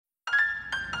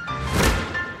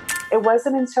it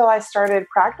wasn't until I started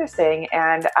practicing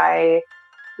and I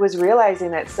was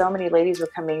realizing that so many ladies were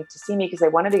coming to see me because they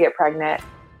wanted to get pregnant,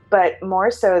 but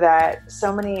more so that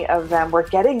so many of them were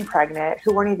getting pregnant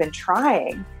who weren't even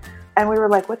trying. And we were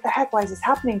like, what the heck? Why is this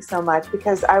happening so much?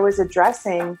 Because I was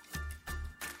addressing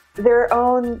their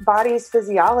own body's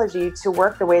physiology to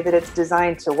work the way that it's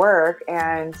designed to work.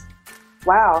 And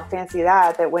wow, fancy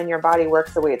that when your body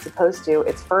works the way it's supposed to,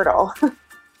 it's fertile.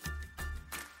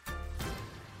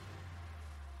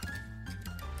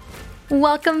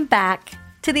 Welcome back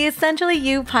to the Essentially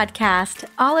You podcast,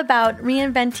 all about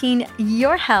reinventing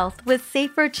your health with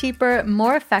safer, cheaper,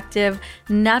 more effective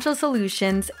natural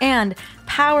solutions and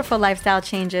powerful lifestyle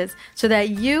changes so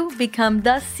that you become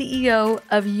the CEO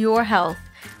of your health.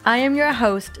 I am your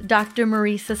host, Dr.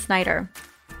 Marisa Snyder.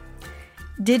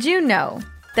 Did you know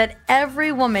that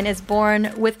every woman is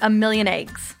born with 1 million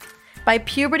eggs? By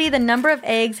puberty, the number of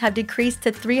eggs have decreased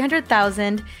to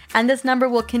 300,000, and this number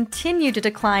will continue to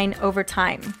decline over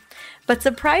time. But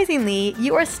surprisingly,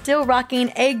 you are still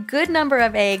rocking a good number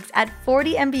of eggs at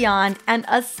 40 and beyond, and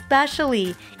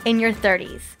especially in your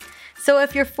 30s. So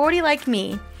if you're 40 like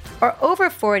me, or over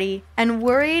 40 and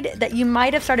worried that you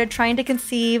might have started trying to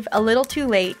conceive a little too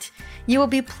late, you will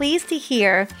be pleased to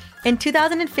hear in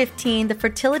 2015, the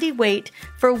fertility rate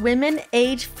for women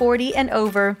age 40 and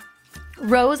over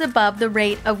rose above the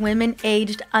rate of women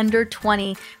aged under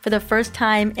 20 for the first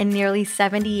time in nearly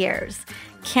 70 years.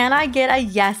 Can I get a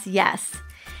yes, yes?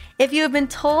 If you have been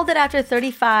told that after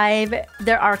 35,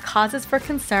 there are causes for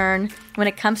concern when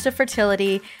it comes to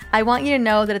fertility, I want you to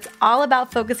know that it's all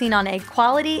about focusing on egg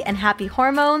quality and happy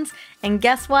hormones. And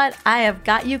guess what? I have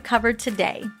got you covered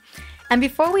today. And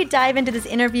before we dive into this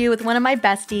interview with one of my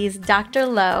besties, Dr.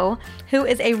 Lo, who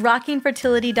is a rocking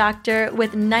fertility doctor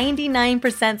with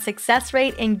 99% success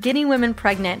rate in getting women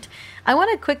pregnant, I want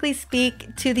to quickly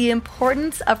speak to the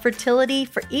importance of fertility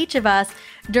for each of us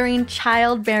during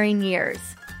childbearing years.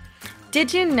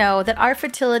 Did you know that our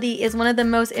fertility is one of the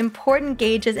most important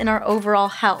gauges in our overall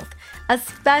health,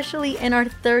 especially in our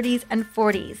 30s and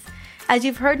 40s? As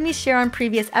you've heard me share on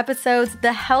previous episodes,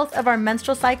 the health of our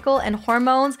menstrual cycle and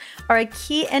hormones are a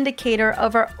key indicator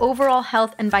of our overall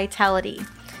health and vitality.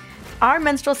 Our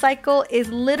menstrual cycle is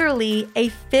literally a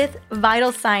fifth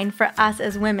vital sign for us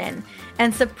as women,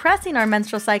 and suppressing our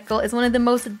menstrual cycle is one of the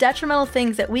most detrimental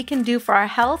things that we can do for our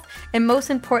health and most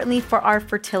importantly for our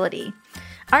fertility.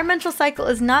 Our menstrual cycle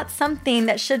is not something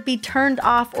that should be turned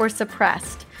off or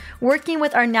suppressed. Working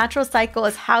with our natural cycle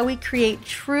is how we create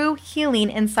true healing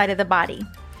inside of the body.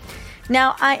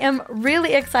 Now, I am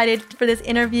really excited for this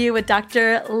interview with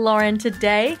Dr. Lauren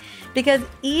today because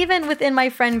even within my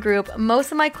friend group,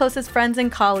 most of my closest friends and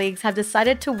colleagues have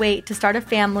decided to wait to start a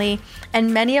family,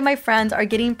 and many of my friends are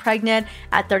getting pregnant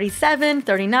at 37,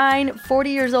 39, 40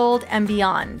 years old, and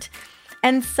beyond.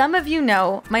 And some of you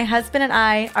know, my husband and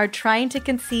I are trying to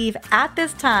conceive at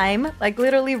this time, like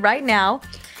literally right now,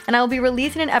 and I will be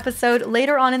releasing an episode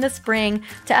later on in the spring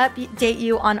to update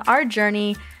you on our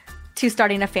journey to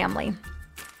starting a family.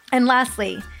 And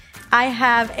lastly, I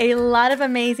have a lot of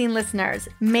amazing listeners,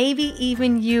 maybe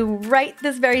even you right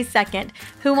this very second,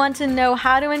 who want to know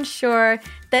how to ensure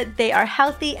that they are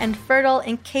healthy and fertile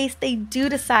in case they do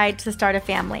decide to start a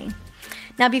family.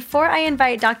 Now, before I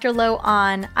invite Dr. Lo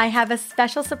on, I have a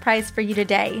special surprise for you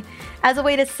today. As a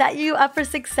way to set you up for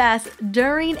success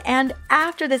during and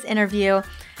after this interview,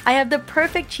 I have the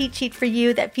perfect cheat sheet for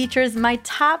you that features my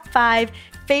top 5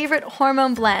 favorite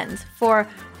hormone blends for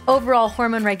overall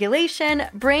hormone regulation,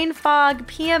 brain fog,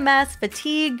 PMS,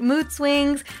 fatigue, mood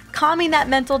swings, calming that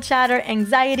mental chatter,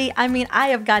 anxiety. I mean, I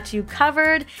have got you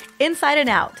covered inside and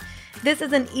out. This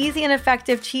is an easy and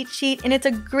effective cheat sheet, and it's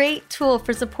a great tool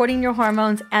for supporting your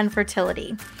hormones and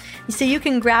fertility. So you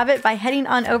can grab it by heading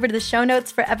on over to the show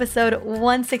notes for episode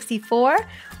 164,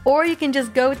 or you can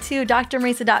just go to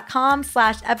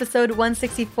drmarisa.com/episode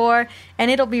 164, and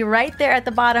it'll be right there at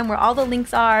the bottom where all the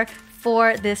links are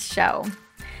for this show.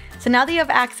 So now that you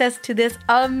have access to this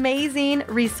amazing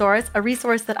resource, a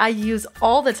resource that I use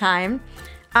all the time,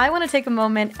 I want to take a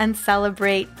moment and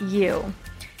celebrate you.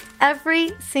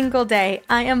 Every single day,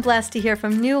 I am blessed to hear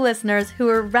from new listeners who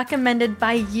are recommended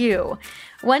by you.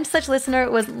 One such listener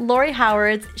was Lori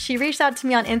Howards. She reached out to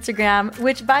me on Instagram,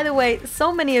 which, by the way,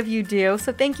 so many of you do.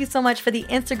 So thank you so much for the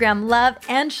Instagram love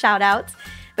and shout outs.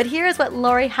 But here's what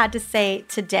Lori had to say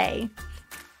today.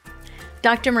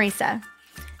 Dr. Marisa,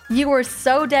 you were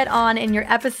so dead on in your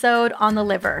episode on the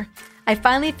liver. I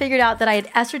finally figured out that I had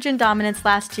estrogen dominance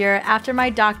last year after my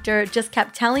doctor just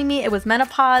kept telling me it was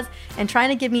menopause and trying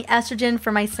to give me estrogen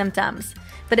for my symptoms.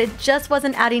 but it just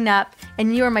wasn't adding up,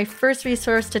 and you are my first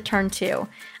resource to turn to.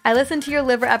 I listened to your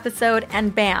liver episode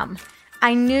and bam,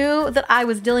 I knew that I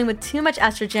was dealing with too much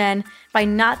estrogen by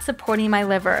not supporting my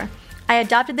liver. I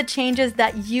adopted the changes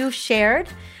that you shared,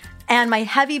 and my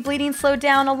heavy bleeding slowed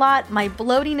down a lot, my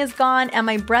bloating is gone, and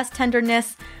my breast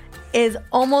tenderness is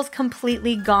almost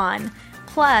completely gone.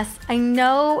 Plus, I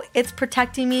know it's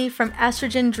protecting me from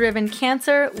estrogen-driven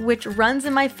cancer, which runs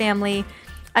in my family.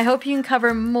 I hope you can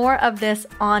cover more of this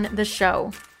on the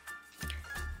show.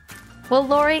 Well,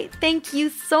 Lori, thank you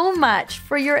so much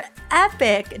for your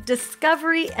epic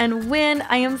discovery and win.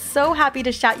 I am so happy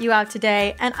to shout you out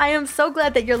today, and I am so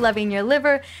glad that you're loving your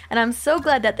liver, and I'm so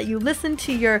glad that you listened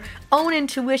to your own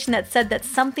intuition that said that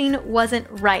something wasn't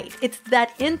right. It's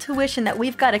that intuition that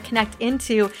we've got to connect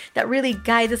into that really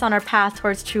guides us on our path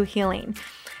towards true healing.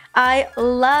 I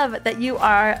love that you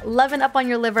are loving up on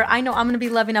your liver. I know I'm going to be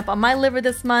loving up on my liver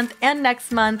this month and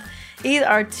next month. These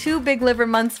are 2 big liver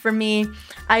months for me.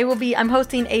 I'm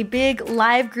hosting a big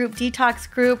live group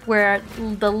detox group where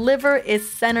the liver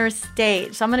is center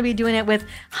stage. So I'm going to be doing it with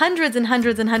hundreds and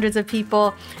hundreds and hundreds of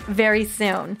people very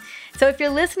soon. So if you're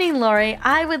listening, Lori,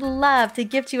 I would love to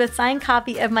gift you a signed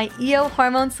copy of my EO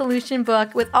Hormone Solution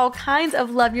book with all kinds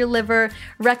of Love Your Liver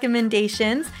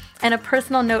recommendations and a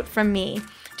personal note from me.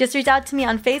 Just reach out to me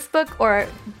on Facebook or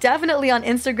definitely on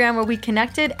Instagram where we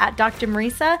connected at Dr.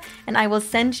 Mariza, and I will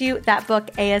send you that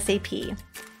book ASAP.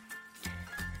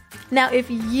 Now, if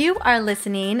you are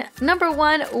listening, number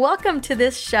one, welcome to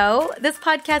this show. This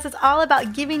podcast is all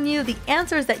about giving you the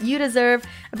answers that you deserve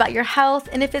about your health,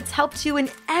 and if it's helped you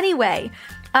in any way,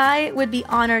 I would be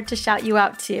honored to shout you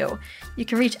out too. You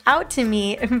can reach out to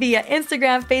me via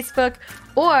Instagram, Facebook,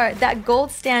 or that gold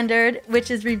standard,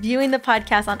 which is reviewing the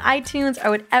podcast on iTunes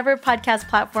or whatever podcast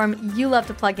platform you love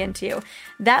to plug into.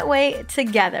 That way,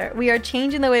 together, we are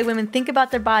changing the way women think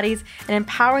about their bodies and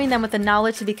empowering them with the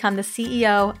knowledge to become the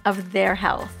CEO of their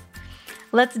health.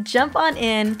 Let's jump on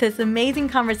in to this amazing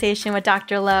conversation with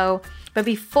Dr. Lo. But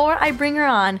before I bring her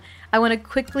on, I want to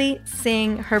quickly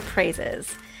sing her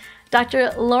praises.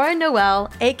 Dr. Laura Noel,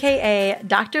 aka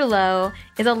Dr. Lo,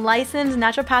 is a licensed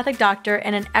naturopathic doctor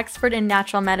and an expert in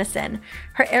natural medicine.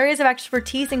 Her areas of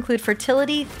expertise include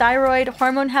fertility, thyroid,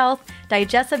 hormone health,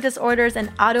 digestive disorders,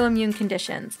 and autoimmune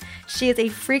conditions. She is a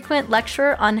frequent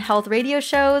lecturer on health radio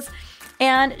shows,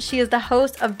 and she is the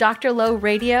host of Dr. Lo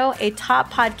Radio, a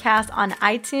top podcast on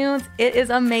iTunes. It is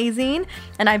amazing,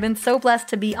 and I've been so blessed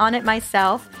to be on it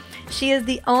myself. She is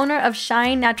the owner of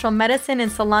Shine Natural Medicine in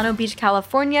Solano Beach,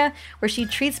 California, where she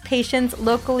treats patients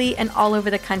locally and all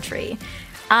over the country.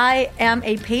 I am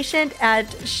a patient at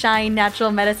Shine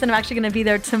Natural Medicine. I'm actually going to be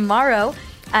there tomorrow,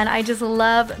 and I just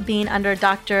love being under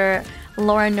Dr.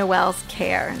 Laura Noel's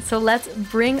care. So let's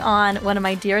bring on one of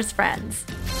my dearest friends.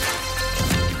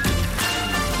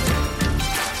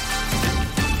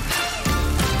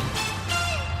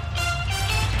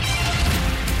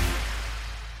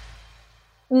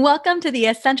 Welcome to the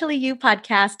Essentially You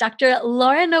podcast, Dr.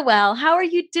 Laura Noel. How are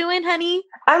you doing, honey?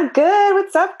 I'm good.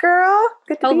 What's up, girl?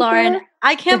 Good to be Lauren, here.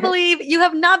 I can't believe you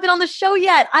have not been on the show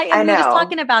yet. I know. Just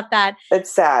talking about that. It's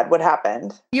sad. What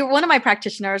happened? You're one of my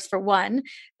practitioners for one,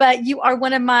 but you are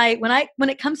one of my, when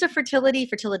it comes to fertility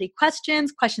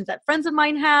questions that friends of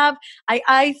mine have,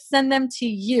 I send them to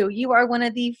you. You are one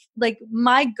of the,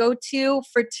 my go-to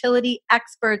fertility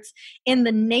experts in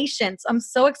the nation. So I'm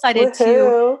so excited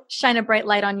to shine a bright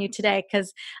light on you today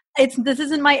because this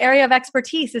isn't my area of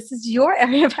expertise. This is your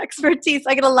area of expertise.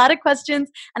 I get a lot of questions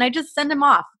and I just send them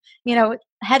off,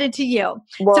 headed to you.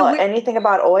 Well, anything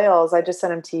about oils, I just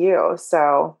send them to you.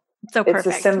 So perfect.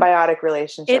 It's a symbiotic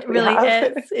relationship. It really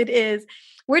is. It is.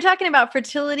 We're talking about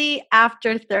fertility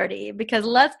after 30 because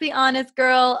let's be honest,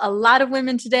 girl, a lot of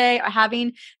women today are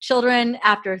having children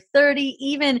after 30,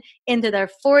 even into their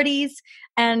 40s.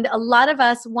 And a lot of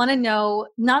us want to know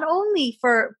not only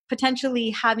for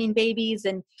potentially having babies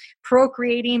and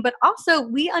procreating, but also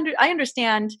I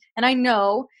understand and I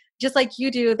know just like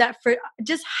you do, that for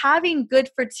just having good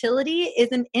fertility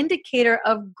is an indicator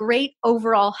of great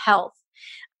overall health.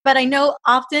 But I know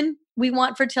often we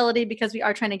want fertility because we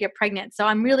are trying to get pregnant. So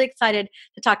I'm really excited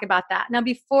to talk about that. Now,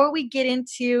 before we get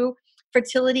into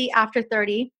fertility after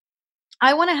 30,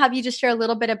 I want to have you just share a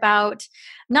little bit about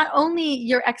not only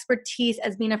your expertise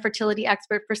as being a fertility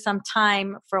expert for some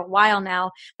time, for a while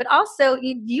now, but also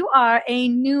you are a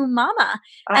new mama.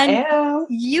 I am.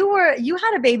 You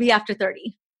had a baby after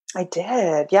 30. I did.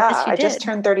 Yeah. Yes, I just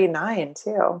turned 39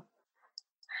 too.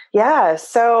 Yeah.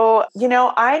 So,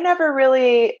 I never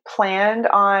really planned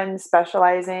on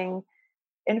specializing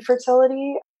in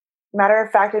fertility. Matter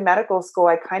of fact, in medical school,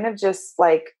 I kind of just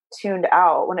tuned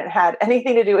out when it had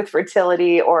anything to do with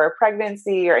fertility or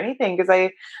pregnancy or anything. Cause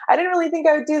I didn't really think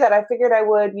I would do that. I figured I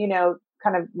would,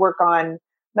 kind of work on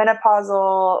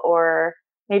menopausal or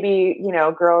maybe,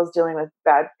 girls dealing with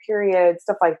bad periods,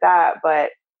 stuff like that.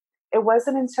 But it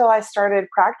wasn't until I started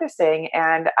practicing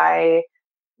and I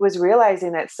was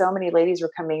realizing that so many ladies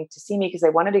were coming to see me because they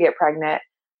wanted to get pregnant,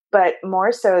 but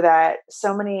more so that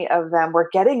so many of them were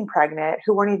getting pregnant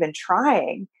who weren't even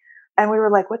trying. And we were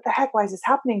like, what the heck? Why is this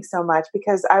happening so much?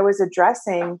 Because I was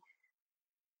addressing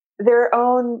their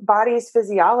own body's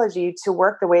physiology to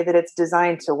work the way that it's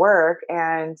designed to work.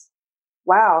 And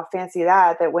wow, fancy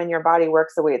that when your body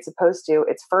works the way it's supposed to,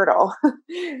 it's fertile.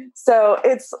 So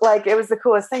it's like, it was the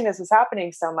coolest thing. This was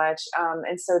happening so much.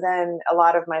 And so then a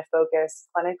lot of my focus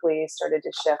clinically started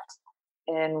to shift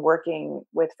in working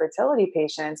with fertility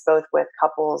patients, both with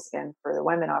couples and for the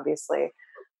women, obviously.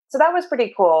 So that was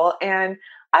pretty cool. And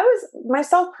I was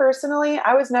myself personally,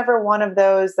 I was never one of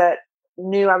those that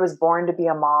knew I was born to be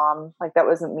a mom. Like that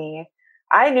wasn't me.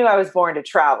 I knew I was born to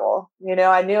travel.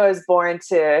 I knew I was born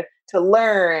to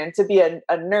learn, to be a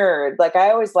nerd. Like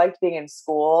I always liked being in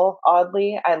school.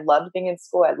 Oddly, I loved being in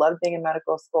school. I loved being in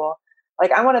medical school.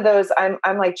 Like I'm one of those,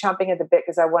 I'm like chomping at the bit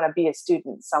because I want to be a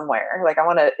student somewhere. Like I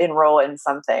want to enroll in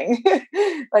something.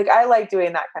 Like I like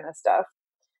doing that kind of stuff.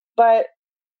 But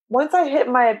once I hit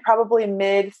my probably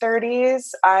mid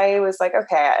 30s, I was like,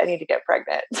 okay, I need to get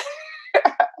pregnant.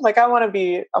 Like I want to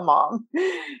be a mom.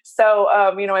 So,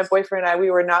 my boyfriend and I, we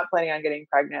were not planning on getting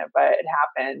pregnant, but it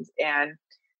happened. And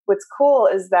what's cool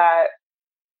is that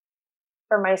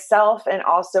for myself and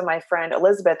also my friend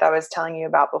Elizabeth, I was telling you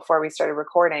about before we started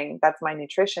recording, that's my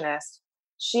nutritionist.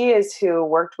 She is who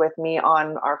worked with me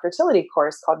on our fertility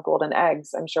course called Golden Eggs.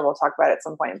 I'm sure we'll talk about it at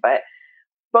some point, but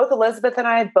both Elizabeth and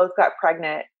I both got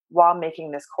pregnant while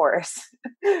making this course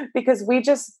because we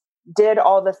just did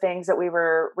all the things that we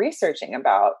were researching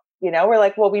about. We're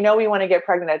like, well, we know we want to get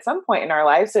pregnant at some point in our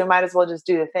life, so we might as well just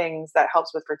do the things that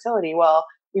helps with fertility. Well,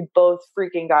 we both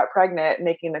freaking got pregnant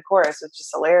making the course, which is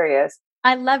hilarious.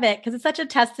 I love it because it's such a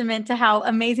testament to how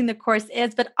amazing the course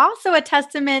is, but also a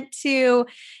testament to,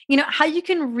 how you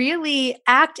can really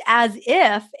act as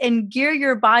if and gear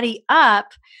your body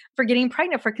up for getting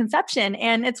pregnant for conception.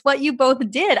 And it's what you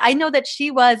both did. I know that she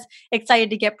was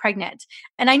excited to get pregnant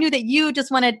and I knew that you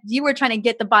were trying to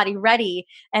get the body ready,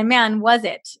 and man, was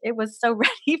it was so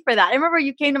ready for that. I remember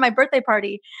you came to my birthday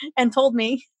party and told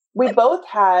me. We both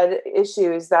had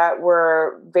issues that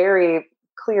were very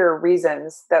clear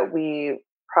reasons that we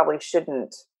probably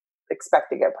shouldn't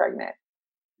expect to get pregnant.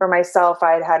 For myself,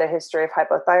 I had a history of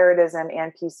hypothyroidism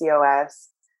and PCOS.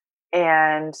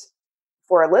 And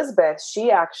for Elizabeth,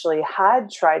 she actually had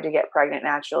tried to get pregnant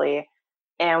naturally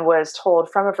and was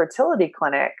told from a fertility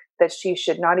clinic that she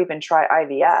should not even try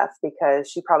IVF because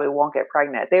she probably won't get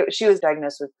pregnant. She was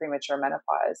diagnosed with premature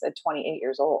menopause at 28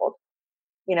 years old.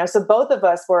 So both of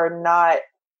us were not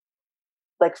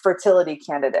like fertility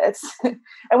candidates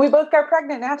and we both got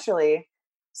pregnant naturally.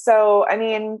 So,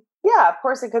 yeah, of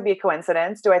course it could be a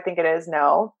coincidence. Do I think it is?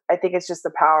 No, I think it's just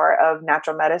the power of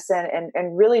natural medicine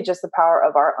and really just the power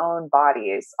of our own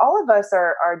bodies. All of us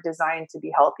are designed to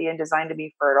be healthy and designed to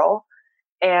be fertile.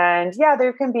 And yeah,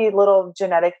 there can be little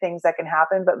genetic things that can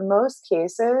happen, but most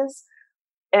cases,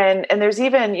 and there's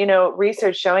even,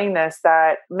 research showing this,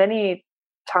 that many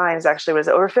times actually was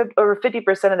over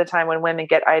 50% of the time when women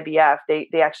get IVF,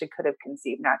 they actually could have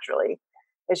conceived naturally.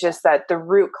 It's just that the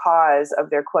root cause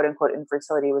of their quote unquote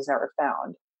infertility was never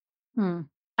found.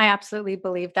 I absolutely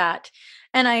believe that.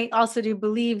 And I also do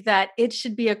believe that it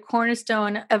should be a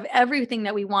cornerstone of everything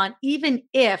that we want, even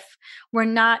if we're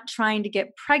not trying to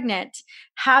get pregnant.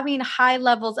 Having high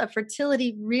levels of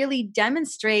fertility really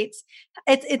demonstrates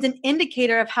it's an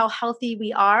indicator of how healthy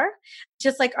we are,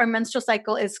 just like our menstrual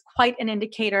cycle is quite an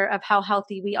indicator of how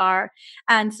healthy we are.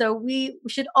 And so we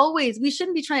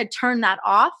shouldn't be trying to turn that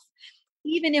off.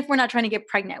 Even if we're not trying to get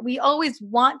pregnant, we always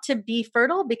want to be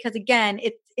fertile because, again,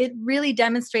 it really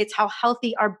demonstrates how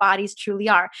healthy our bodies truly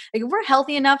are. Like if we're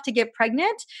healthy enough to get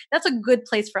pregnant, that's a good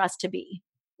place for us to be.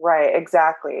 Right,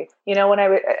 exactly.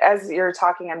 As you're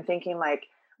talking, I'm thinking like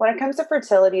when it comes to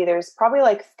fertility, there's probably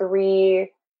like 3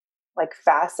 like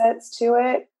facets to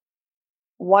it.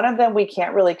 One of them we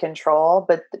can't really control,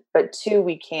 but 2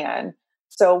 we can.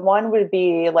 So 1 would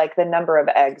be like the number of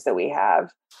eggs that we have.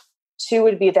 2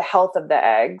 would be the health of the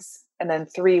eggs. And then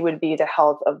 3 would be the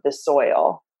health of the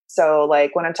soil. So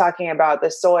like when I'm talking about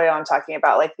the soil, I'm talking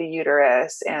about like the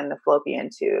uterus and the fallopian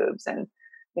tubes and,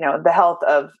 the health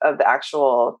of the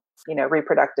actual,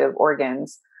 reproductive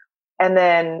organs. And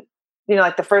then,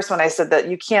 like the first one I said that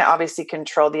you can't obviously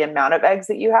control the amount of eggs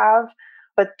that you have,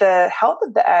 But the health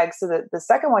of the egg, so the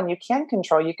second one you can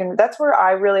control, that's where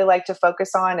I really like to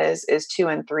focus on is 2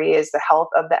 and 3 is the health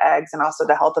of the eggs and also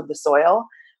the health of the soil.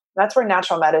 That's where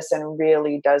natural medicine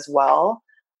really does well.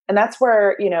 And that's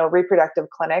where,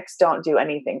 reproductive clinics don't do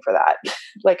anything for that,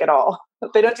 like at all.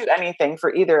 They don't do anything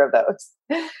for either of those.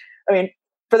 I mean,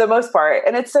 for the most part.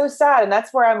 And it's so sad. And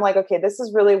that's where I'm like, okay, this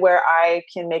is really where I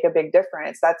can make a big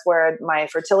difference. That's where my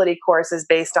fertility course is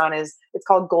based on it's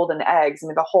called Golden Eggs. I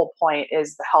mean, the whole point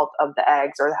is the health of the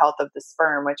eggs or the health of the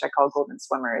sperm, which I call golden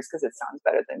swimmers because it sounds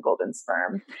better than golden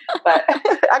sperm. But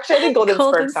actually, I think golden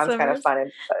sperm sounds kind of fun.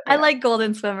 But, I like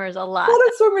golden swimmers a lot.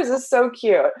 Golden swimmers is so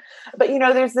cute. But,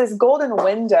 there's this golden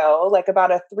window, like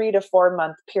about a 3 to 4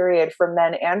 month period for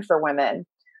men and for women,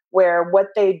 where what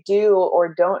they do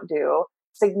or don't do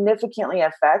significantly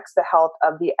affects the health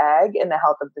of the egg and the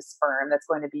health of the sperm that's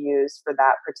going to be used for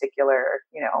that particular,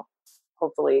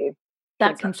 hopefully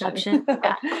that conception.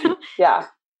 Yeah. Yeah.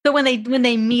 So when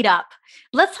they meet up,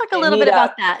 let's talk a little bit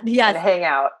about that. Yes. And hang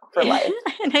out for life.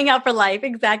 And hang out for life.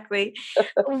 Exactly.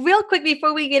 Real quick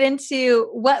before we get into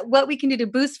what we can do to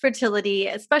boost fertility,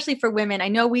 especially for women. I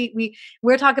know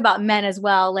we're talking about men as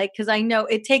well, like, cause I know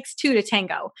it takes two to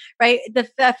tango, right? The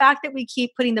fact that we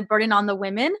keep putting the burden on the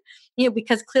women,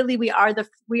 because clearly we are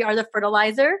the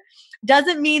fertilizer,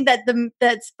 doesn't mean that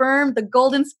that sperm, the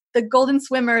golden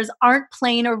swimmers aren't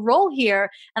playing a role here.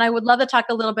 And I would love to talk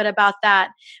a little bit about that.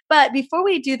 But before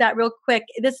we do that real quick,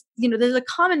 there's a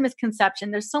common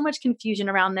misconception. There's so much confusion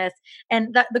around this.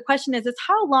 And the question is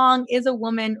how long is a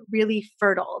woman really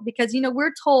fertile? Because,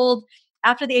 we're told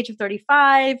after the age of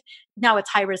 35, now it's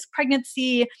high risk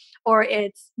pregnancy, or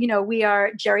it's, we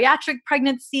are geriatric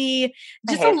pregnancy.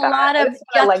 Just a lot of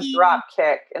yucky, like drop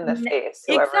kick in the face.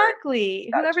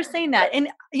 Whoever's saying that. And,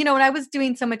 when I was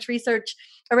doing so much research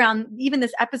around even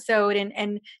this episode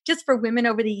and just for women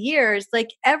over the years, like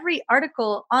every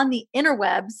article on the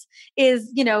interwebs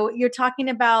is, you're talking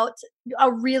about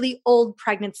a really old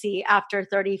pregnancy after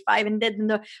 35 and then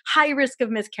the high risk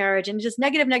of miscarriage and just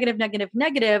negative. And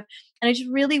I just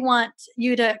really want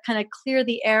you to kind of clear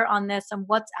the air on this and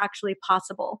what's actually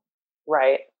possible.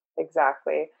 Right.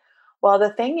 Exactly. Well,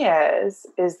 the thing is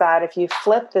that if you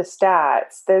flip the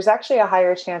stats, there's actually a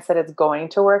higher chance that it's going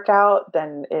to work out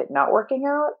than it not working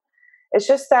out. It's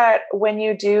just that when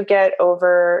you do get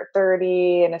over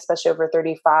 30 and especially over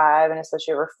 35 and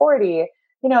especially over 40,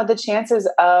 the chances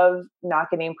of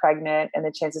not getting pregnant and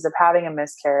the chances of having a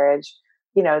miscarriage,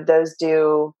 those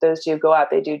do go up.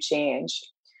 They do change.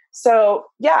 So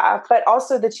yeah, but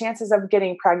also the chances of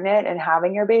getting pregnant and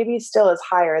having your baby still is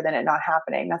higher than it not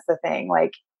happening. That's the thing.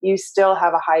 Like you still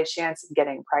have a high chance of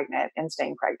getting pregnant and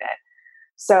staying pregnant.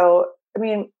 So, I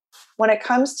mean, when it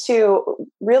comes to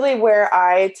really where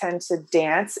I tend to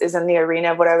dance is in the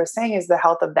arena of what I was saying is the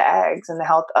health of the eggs and the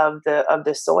health of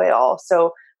the soil.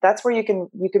 So that's where you can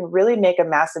really make a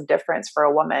massive difference for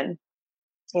a woman,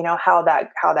 how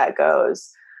that goes.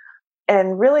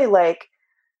 And really, like,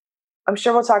 I'm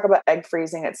sure we'll talk about egg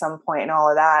freezing at some point and all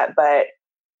of that, but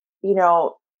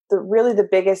the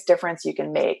biggest difference you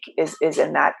can make is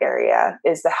in that area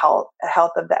is the health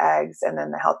of the eggs and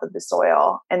then the health of the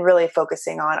soil and really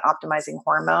focusing on optimizing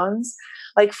hormones.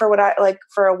 Like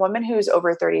for a woman who's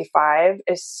over 35,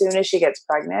 as soon as she gets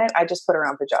pregnant, I just put her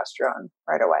on progesterone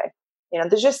right away.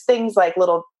 There's just things like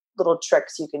little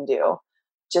tricks you can do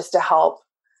just to help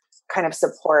kind of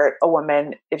support a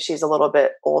woman if she's a little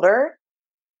bit older.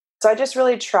 So I just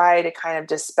really try to kind of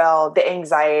dispel the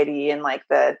anxiety and like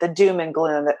the doom and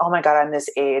gloom that, oh my God, I'm this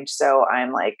age, so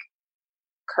I'm like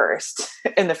cursed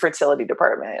in the fertility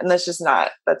department. And that's just not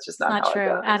how true it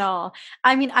goes. At all.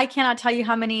 I mean, I cannot tell you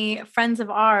how many friends of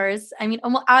ours,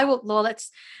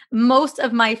 most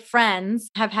of my friends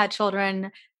have had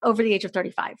children over the age of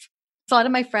 35. A lot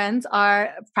of my friends are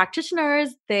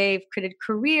practitioners. They've created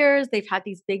careers. They've had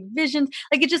these big visions.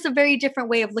 Like it's just a very different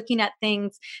way of looking at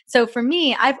things. So for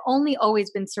me, I've only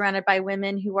always been surrounded by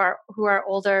women who are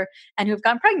older and who've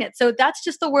gotten pregnant. So that's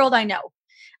just the world I know.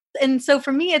 And so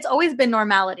for me, it's always been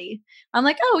normality. I'm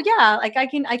like, oh yeah, like I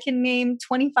can name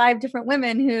 25 different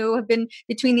women who have been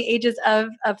between the ages of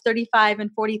 35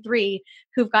 and 43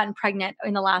 who've gotten pregnant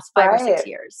in the last 5 or 6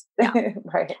 years. Yeah.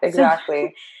 Right.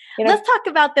 Exactly. Let's talk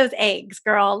about those eggs,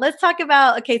 girl. Let's talk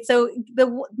about, okay, so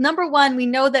the number one, we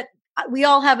know that we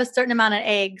all have a certain amount of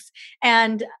eggs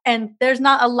and there's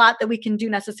not a lot that we can do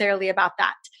necessarily about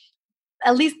that,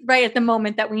 at least right at the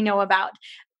moment that we know about.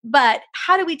 But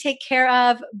how do we take care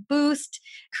of, boost,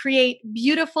 create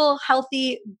beautiful,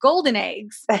 healthy golden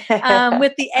eggs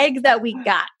with the eggs that we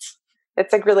got?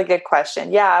 It's a really good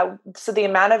question. Yeah. So the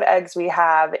amount of eggs we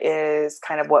have is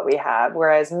kind of what we have,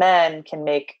 whereas men can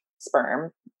make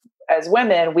sperm as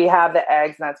women, we have the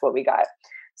eggs and that's what we got.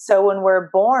 So when we're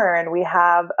born, we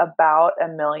have about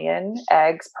 1 million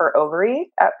eggs per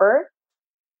ovary at birth.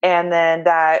 And then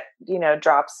that,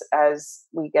 drops as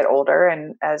we get older.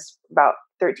 And as about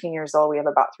 13 years old, we have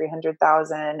about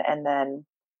 300,000. And then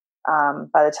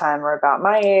by the time we're about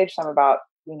my age, so I'm about,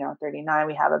 39,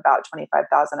 we have about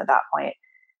 25,000 at that point.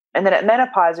 And then at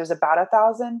menopause, there's about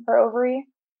 1,000 per ovary.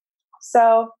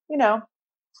 So,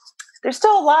 there's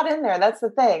still a lot in there. That's the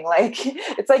thing. Like,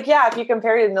 it's like, yeah, if you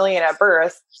compare to 1 million at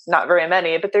birth, not very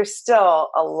many, but there's still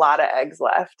a lot of eggs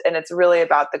left. And it's really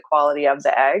about the quality of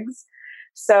the eggs.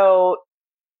 So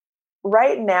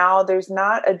right now, there's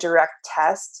not a direct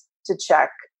test to check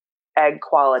egg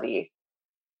quality.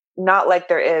 Not like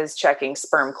there is checking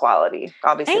sperm quality.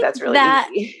 Obviously, that's really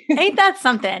easy. Ain't that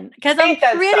something? Because I'm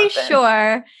pretty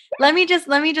sure. Let me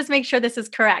just make sure this is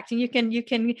correct, and you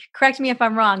can correct me if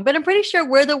I'm wrong. But I'm pretty sure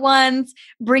we're the ones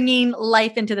bringing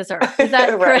life into this earth. Is that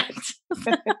correct?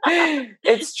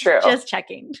 It's true. Just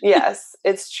checking. Yes,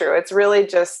 it's true. It's really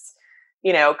just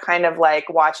kind of like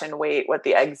watch and wait what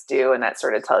the eggs do, and that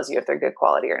sort of tells you if they're good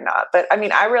quality or not. But I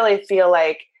mean, I really feel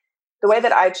like the way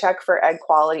that I check for egg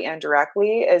quality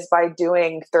indirectly is by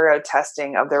doing thorough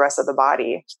testing of the rest of the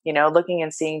body, looking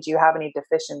and seeing, do you have any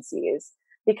deficiencies?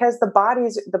 Because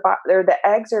the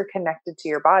eggs are connected to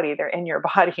your body. They're in your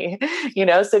body,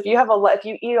 so if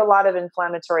you eat a lot of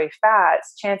inflammatory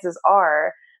fats, chances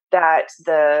are that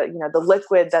the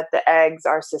liquid that the eggs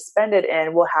are suspended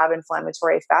in will have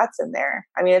inflammatory fats in there.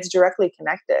 I mean, it's directly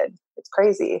connected. It's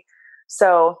crazy.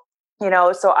 So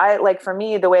for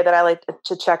me, the way that I like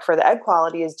to check for the egg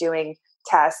quality is doing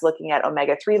tests, looking at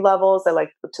omega-3 levels. I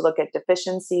like to look at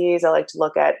deficiencies. I like to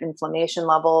look at inflammation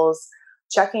levels,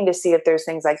 checking to see if there's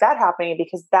things like that happening,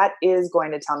 because that is going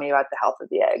to tell me about the health of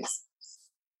the eggs.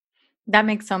 That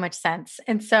makes so much sense.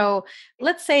 And so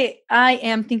let's say I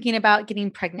am thinking about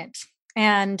getting pregnant.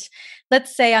 And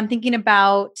let's say I'm thinking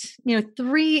about,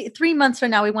 3 months from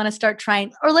now, we want to start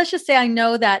trying, or let's just say I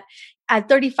know that at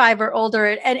 35 or older,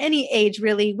 at any age,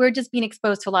 really, we're just being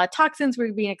exposed to a lot of toxins.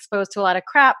 We're being exposed to a lot of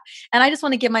crap. And I just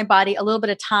want to give my body a little bit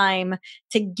of time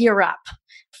to gear up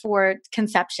for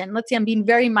conception. Let's say I'm being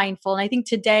very mindful. And I think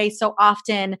today, so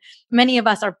often, many of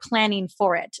us are planning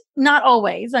for it. Not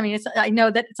always. I mean, I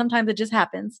know that sometimes it just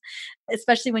happens,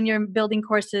 especially when you're building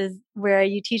courses where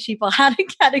you teach people how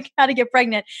to get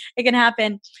pregnant. It can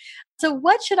happen. So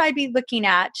what should I be looking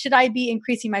at? Should I be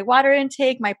increasing my water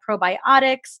intake, my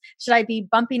probiotics? Should I be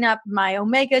bumping up my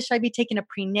omega? Should I be taking a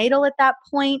prenatal at that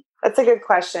point? That's a good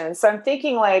question. So I'm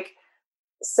thinking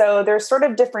so there's sort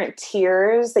of different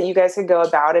tiers that you guys could go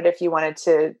about it if you wanted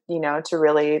to, to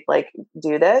really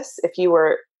do this. If you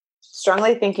were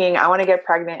strongly thinking, I want to get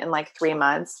pregnant in 3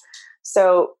 months.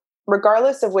 So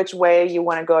regardless of which way you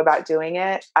want to go about doing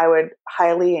it, I would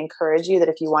highly encourage you that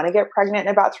if you want to get pregnant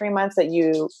in about 3 months, that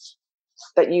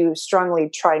you strongly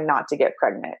try not to get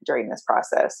pregnant during this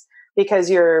process, because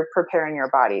you're preparing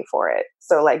your body for it.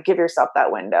 So give yourself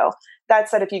that window. That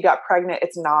said, if you got pregnant,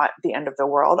 it's not the end of the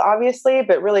world, obviously,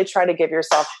 but really try to give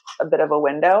yourself a bit of a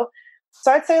window.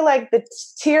 So I'd say the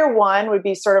tier 1 would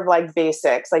be sort of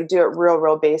basics, do it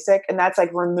real basic. And that's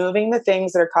removing the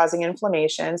things that are causing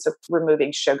inflammation. So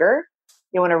removing sugar,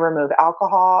 you want to remove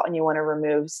alcohol, and you want to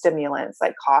remove stimulants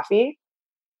like coffee.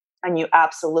 And you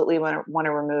absolutely want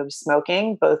to remove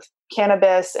smoking, both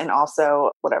cannabis and also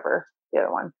whatever the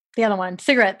other one. The other one,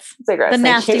 cigarettes. Cigarettes. The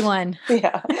nasty one.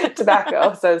 Yeah,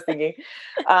 tobacco. So I was thinking.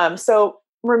 So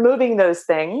removing those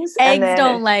things. Eggs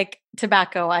don't like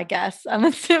tobacco, I guess. I'm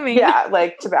assuming. Yeah,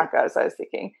 tobacco. So I was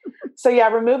thinking. So yeah,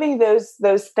 removing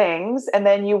those things, and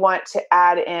then you want to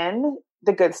add in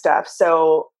the good stuff.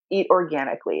 So eat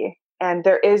organically. And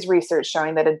there is research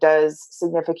showing that it does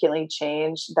significantly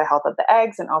change the health of the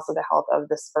eggs and also the health of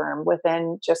the sperm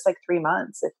within just 3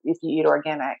 months if you eat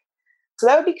organic. So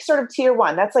that would be sort of tier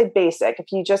 1. That's basic. If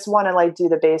you just want to do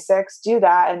the basics, do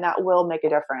that, and that will make a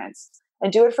difference.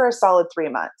 And do it for a solid 3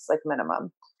 months,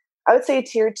 minimum. I would say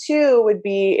tier 2 would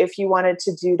be if you wanted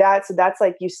to do that. So that's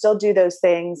you still do those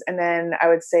things. And then I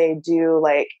would say do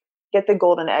get the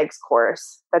Golden Eggs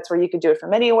course. That's where you could do it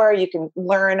from anywhere. You can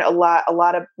learn a lot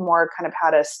of more kind of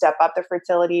how to step up the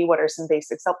fertility. What are some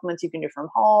basic supplements you can do from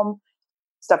home?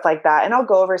 Stuff like that. And I'll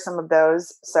go over some of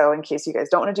those. So in case you guys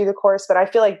don't want to do the course, but I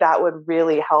feel that would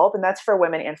really help. And that's for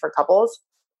women and for couples.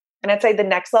 And I'd say the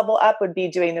next level up would be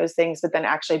doing those things, but then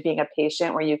actually being a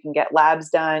patient where you can get labs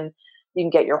done. You can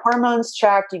get your hormones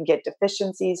checked. You can get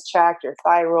deficiencies checked, your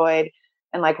thyroid,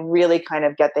 and really kind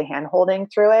of get the hand holding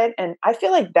through it. And I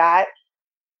feel that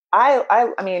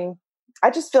I mean,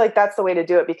 I just feel that's the way to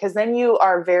do it, because then you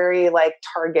are very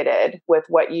targeted with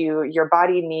what your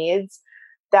body needs.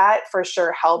 that for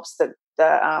sure helps the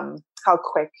how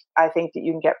quick I think that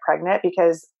you can get pregnant,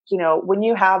 because, when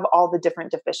you have all the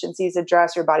different deficiencies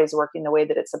addressed, your body's working the way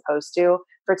that it's supposed to.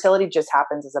 Fertility just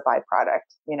happens as a byproduct.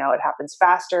 It happens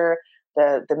faster.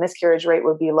 The miscarriage rate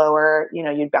would be lower.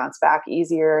 You'd bounce back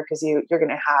easier because you're going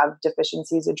to have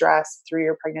deficiencies addressed through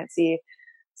your pregnancy.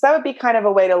 So that would be kind of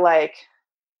a way to like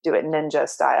do it ninja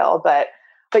style, but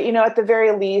at the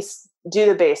very least, do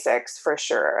the basics for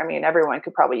sure. I mean, everyone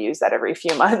could probably use that every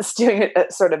few months, doing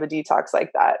sort of a detox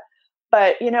like that.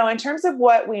 But, in terms of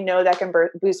what we know that can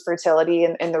boost fertility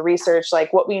in the research,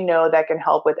 like what we know that can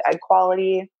help with egg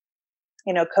quality,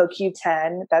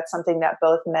 CoQ10, that's something that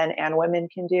both men and women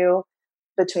can do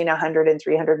between 100 and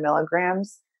 300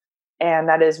 milligrams. And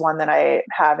that is one that I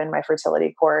have in my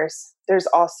fertility course. There's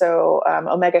also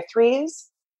omega-3s.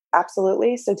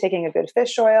 Absolutely. So taking a good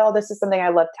fish oil. This is something I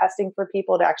love testing for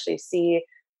people to actually see,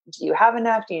 do you have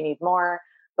enough? Do you need more?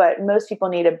 But most people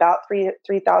need about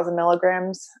 3,000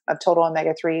 milligrams of total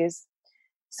omega-3s.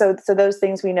 So those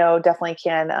things we know definitely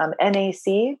can.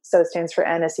 NAC, so it stands for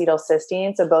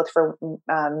N-acetylcysteine. So both for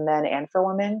men and for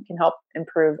women can help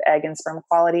improve egg and sperm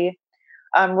quality.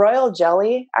 Royal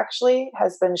jelly actually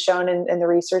has been shown in the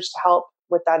research to help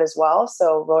with that as well.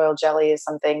 So royal jelly is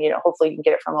something, hopefully you can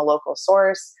get it from a local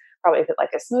source, probably if it's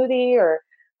like a smoothie,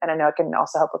 and I know it can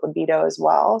also help with libido as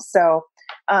well. So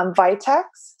Vitex,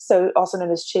 so also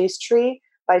known as chaste tree.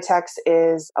 Vitex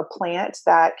is a plant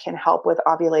that can help with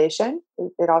ovulation.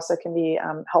 It also can be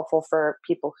helpful for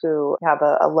people who have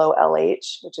a low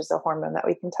LH, which is a hormone that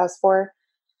we can test for.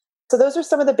 So those are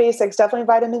some of the basics. Definitely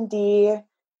vitamin D,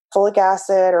 folic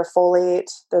acid or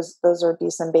folate. Those would be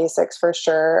some basics for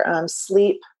sure.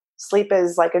 Sleep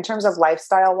is like, in terms of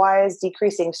lifestyle wise,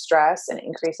 decreasing stress and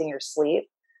increasing your sleep.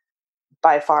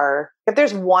 By far, if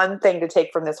there's one thing to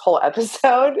take from this whole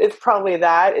episode, it's probably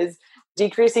that is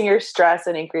decreasing your stress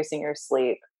and increasing your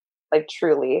sleep, like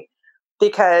truly,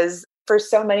 because for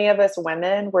so many of us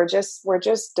women, we're just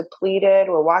depleted.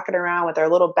 We're walking around with our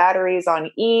little batteries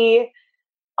on E.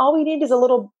 All we need is a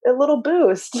little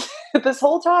boost. This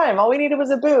whole time, all we needed was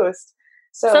a boost.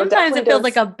 So sometimes it feels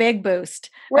like a big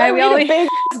boost, right? We need a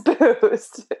big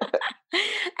boost.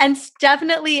 And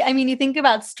definitely, I mean, you think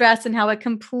about stress and how it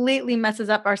completely messes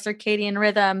up our circadian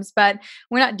rhythms, but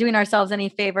we're not doing ourselves any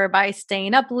favor by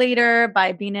staying up later,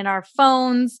 by being in our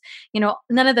phones.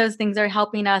 None of those things are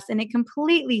helping us, and it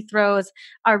completely throws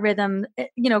our rhythm,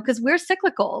 because we're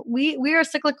cyclical. We are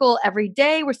cyclical every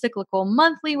day. We're cyclical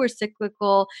monthly. We're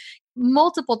cyclical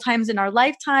multiple times in our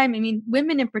lifetime. I mean,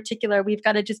 women in particular, we've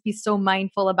got to just be so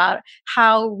mindful about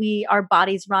how our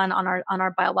bodies run on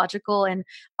our biological and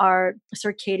our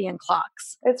circadian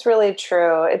clocks. It's really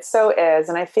true. It so is.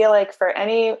 And I feel like for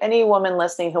any woman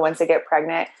listening who wants to get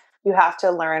pregnant, you have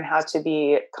to learn how to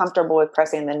be comfortable with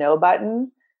pressing the no button.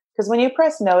 Because when you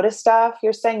press no to stuff,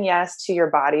 you're saying yes to your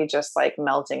body just like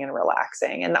melting and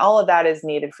relaxing. And all of that is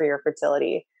needed for your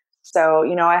fertility. So,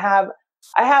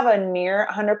 I have a near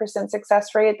 100%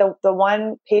 success rate. The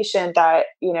one patient that,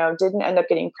 didn't end up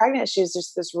getting pregnant, she was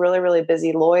just this really, really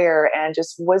busy lawyer and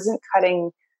just wasn't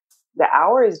cutting the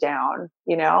hours down,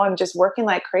 and just working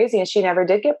like crazy. And she never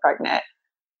did get pregnant.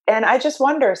 And I just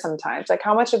wonder sometimes, like,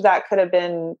 how much of that could have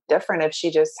been different if she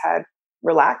just had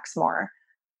relaxed more,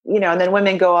 and then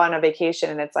women go on a vacation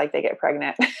and it's like they get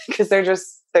pregnant because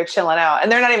they're chilling out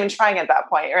and they're not even trying at that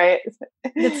point. Right.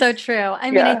 It's so true. I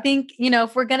mean, I think,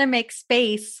 if we're going to make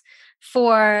space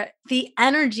for the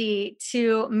energy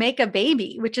to make a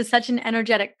baby, which is such an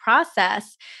energetic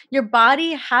process, your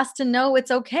body has to know it's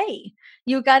okay.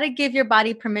 You got to give your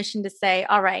body permission to say,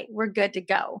 all right, we're good to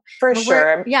go. For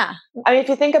sure. Yeah. I mean, if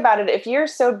you think about it, if you're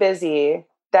so busy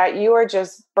that you are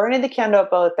just burning the candle at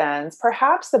both ends,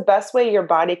 perhaps the best way your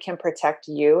body can protect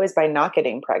you is by not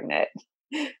getting pregnant,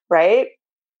 right?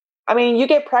 I mean, you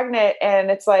get pregnant and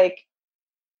it's like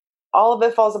all of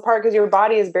it falls apart because your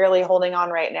body is barely holding on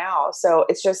right now. So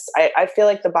it's just, I feel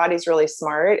like the body's really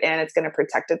smart and it's going to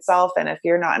protect itself. And if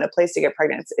you're not in a place to get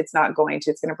pregnant, it's not going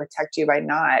to, it's going to protect you by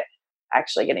not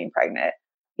actually getting pregnant.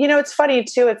 It's funny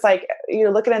too. It's like,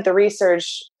 you're looking at the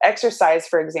research, exercise,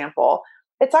 for example,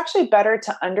 it's actually better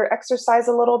to under-exercise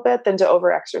a little bit than to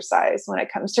over-exercise when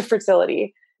it comes to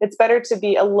fertility. It's better to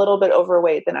be a little bit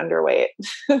overweight than underweight.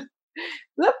 Isn't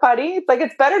that funny? It's like,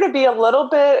 it's better to be a little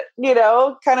bit,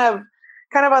 kind of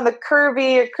on the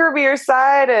curvier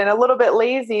side and a little bit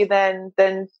lazy than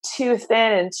too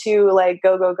thin and too like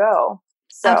go.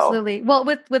 So Absolutely. Well,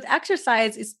 with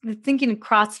exercise, is thinking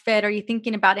CrossFit, or you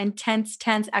thinking about tense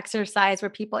exercise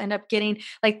where people end up getting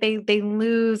like they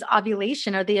lose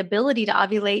ovulation or the ability to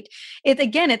ovulate.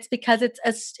 It's because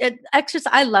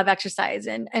exercise. I love exercise,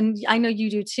 and I know you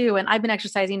do too. And I've been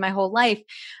exercising my whole life,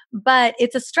 but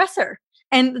it's a stressor.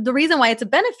 And the reason why it's a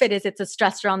benefit is it's a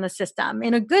stressor on the system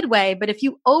in a good way. But if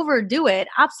you overdo it,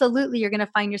 absolutely, you're going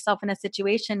to find yourself in a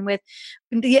situation with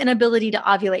the inability to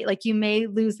ovulate. Like you may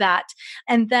lose that.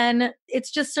 And then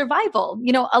it's just survival.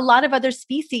 A lot of other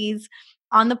species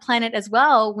on the planet as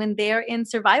well, when they're in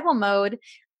survival mode,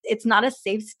 it's not a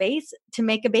safe space to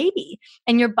make a baby.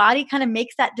 And your body kind of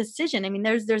makes that decision. I mean,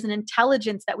 there's an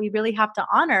intelligence that we really have to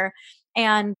honor.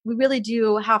 And we really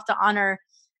do have to honor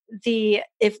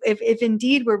if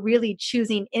indeed we're really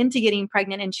choosing into getting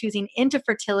pregnant and choosing into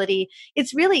fertility,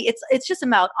 it's just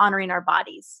about honoring our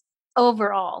bodies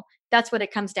overall. That's what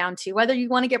it comes down to, whether you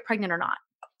want to get pregnant or not.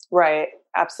 Right.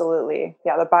 Absolutely.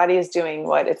 Yeah. The body is doing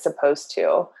what it's supposed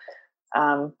to.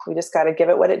 We just got to give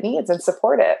it what it needs and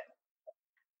support it.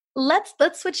 Let's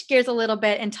switch gears a little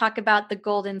bit and talk about the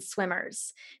golden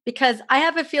swimmers, because I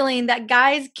have a feeling that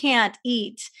guys can't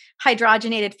eat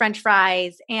hydrogenated French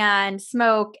fries and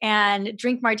smoke and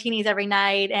drink martinis every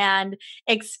night and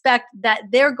expect that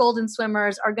their golden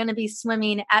swimmers are going to be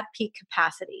swimming at peak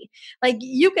capacity. Like,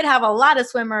 you could have a lot of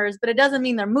swimmers, but it doesn't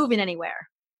mean they're moving anywhere.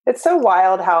 It's so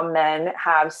wild how men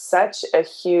have such a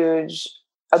huge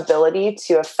ability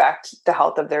to affect the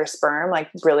health of their sperm, like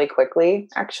really quickly,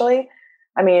 actually.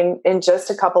 I mean, in just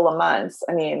a couple of months,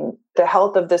 I mean, the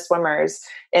health of the swimmers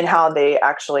in how they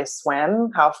actually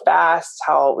swim, how fast,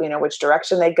 how, which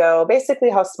direction they go, basically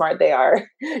how smart they are.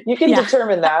 You can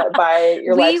determine that by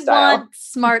your lifestyle. We want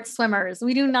smart swimmers.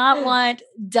 We do not want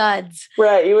duds.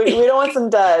 Right. We don't want some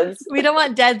duds. We don't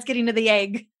want duds getting to the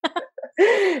egg.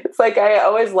 It's like, I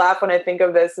always laugh when I think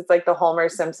of this. It's like the Homer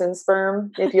Simpson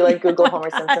sperm. If you like Google Homer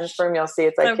Simpson sperm, you'll see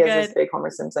it's like he has this big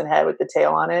Homer Simpson head with the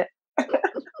tail on it.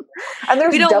 And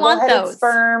there's double-headed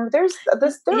sperm. There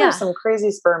are some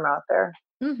crazy sperm out there.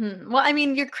 Mm-hmm. Well, I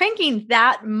mean, you're cranking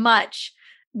that much,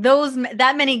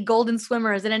 that many golden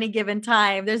swimmers at any given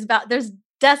time. There's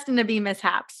destined to be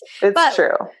mishaps. It's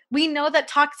true. We know that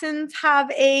toxins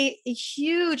have a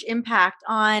huge impact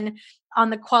on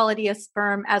the quality of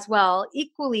sperm as well,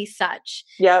 equally such.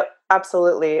 Yep,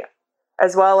 absolutely.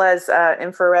 As well as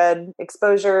infrared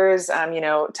exposures,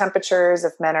 temperatures,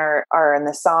 if men are in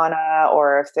the sauna,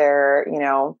 or if they're,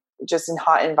 just in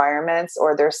hot environments,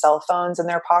 or their cell phones in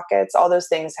their pockets, all those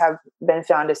things have been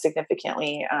found to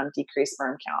significantly decrease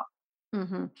sperm count.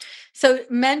 Mm-hmm. So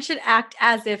men should act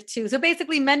as if too. So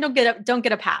basically, men don't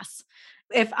get a pass.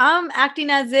 If I'm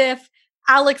acting as if,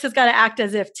 Alex has got to act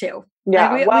as if too.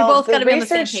 Yeah, we both got to be on the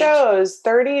same page. Research shows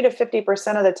 30 to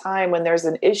 50% of the time when there's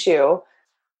an issue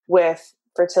with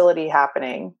fertility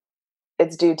happening,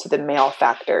 it's due to the male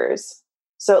factors.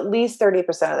 So at least 30%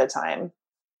 of the time,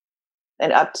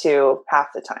 and up to half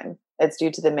the time, it's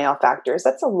due to the male factors.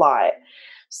 That's a lot.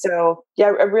 So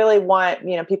yeah, I really want,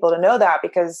 people to know that,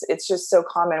 because it's just so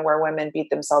common where women beat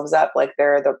themselves up like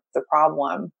they're the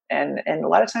problem. And a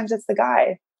lot of times it's the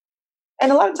guy.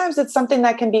 And a lot of times it's something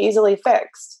that can be easily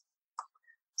fixed.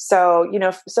 So,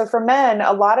 so for men,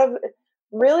 a lot of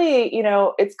really,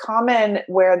 it's common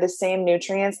where the same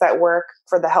nutrients that work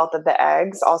for the health of the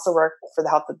eggs also work for the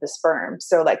health of the sperm.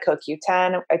 So like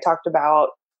CoQ10, I talked about,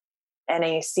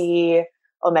 NAC,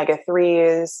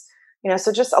 omega-3s,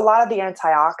 so just a lot of the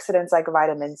antioxidants like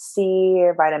vitamin C,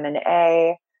 vitamin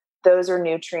A, those are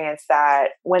nutrients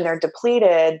that when they're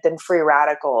depleted, then free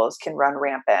radicals can run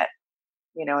rampant,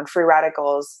 and free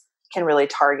radicals can really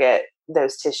target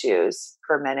those tissues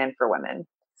for men and for women.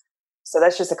 So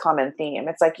that's just a common theme.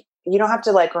 It's like, you don't have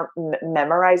to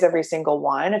memorize every single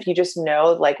one. If you just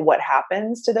know what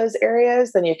happens to those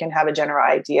areas, then you can have a general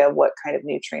idea of what kind of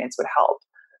nutrients would help.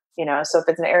 So if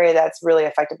it's an area that's really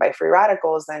affected by free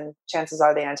radicals, then chances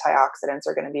are the antioxidants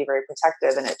are going to be very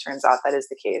protective. And it turns out that is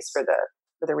the case for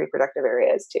the reproductive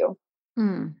areas too.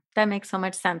 That makes so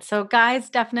much sense. So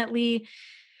guys, definitely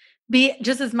be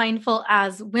just as mindful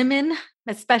as women,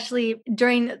 especially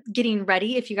during getting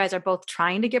ready. If you guys are both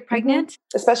trying to get pregnant,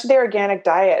 especially the organic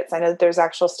diets. I know that there's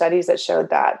actual studies that showed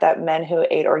that men who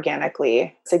ate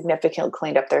organically significantly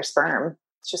cleaned up their sperm.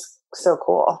 It's just so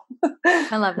cool.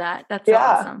 I love that. That's so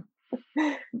awesome.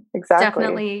 Exactly.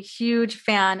 Definitely a huge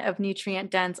fan of nutrient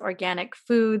dense organic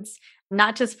foods,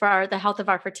 not just for the health of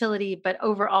our fertility, but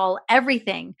overall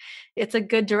everything. It's a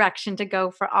good direction to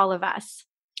go for all of us.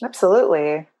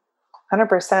 Absolutely.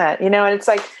 100%.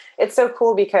 And it's so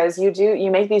cool because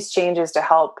you make these changes to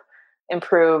help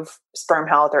improve sperm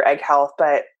health or egg health,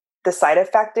 but the side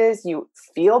effect is you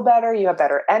feel better, you have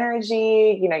better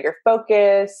energy, you're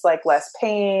focused, like less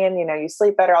pain, you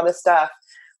sleep better, all this stuff,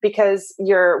 because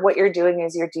what you're doing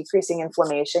is you're decreasing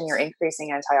inflammation, you're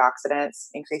increasing antioxidants,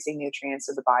 increasing nutrients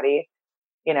of the body.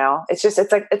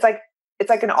 It's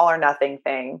like an all or nothing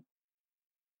thing.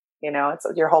 It's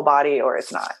your whole body or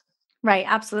it's not. Right.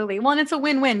 Absolutely. Well, and it's a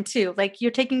win-win too. Like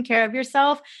you're taking care of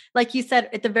yourself. Like you said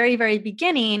at the very, very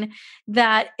beginning,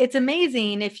 that it's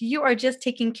amazing if you are just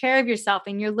taking care of yourself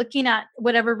and you're looking at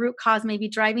whatever root cause may be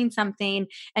driving something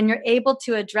and you're able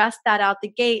to address that out the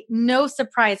gate. No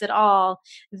surprise at all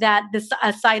that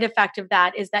a side effect of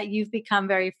that is that you've become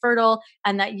very fertile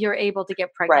and that you're able to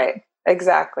get pregnant. Right.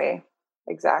 Exactly.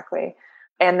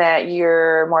 And that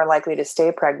you're more likely to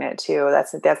stay pregnant too.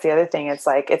 That's the other thing. It's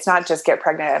like, it's not just get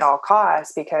pregnant at all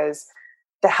costs, because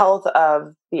the health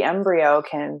of the embryo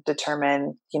can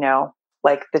determine,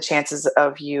 like the chances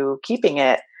of you keeping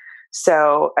it.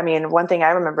 So, I mean, one thing I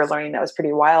remember learning that was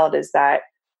pretty wild is that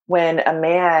when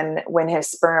his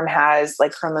sperm has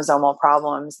like chromosomal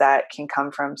problems that can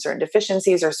come from certain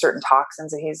deficiencies or certain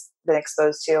toxins that he's been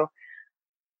exposed to,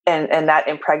 and that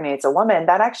impregnates a woman,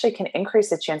 that actually can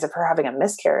increase the chance of her having a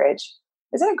miscarriage.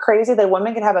 Isn't it crazy that a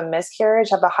woman can have a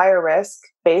miscarriage, have a higher risk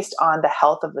based on the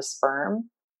health of the sperm?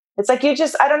 It's like,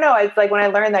 I don't know. It's like when I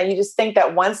learned that, you just think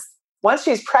that once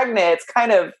she's pregnant, it's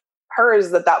kind of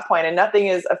hers at that point and nothing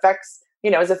is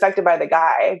affected by the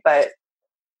guy, but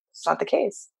it's not the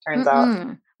case, turns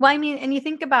out. Well, I mean, and you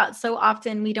think about so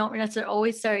often we don't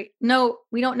necessarily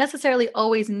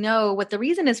always know what the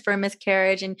reason is for a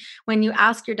miscarriage. And when you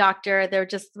ask your doctor, they're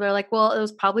like, well, it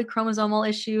was probably chromosomal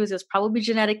issues. It was probably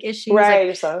genetic issues.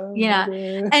 Right. Like, yeah.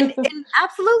 And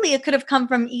absolutely it could have come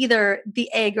from either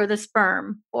the egg or the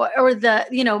sperm or the,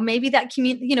 maybe that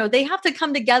they have to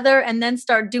come together and then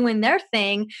start doing their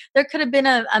thing. There could have been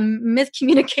a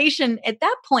miscommunication at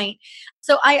that point.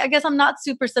 So I guess I'm not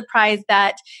super surprised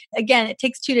that, again, it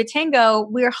takes two to tango.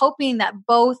 We're hoping that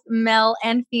both male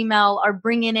and female are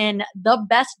bringing in the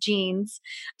best genes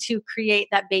to create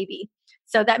that baby.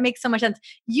 So that makes so much sense.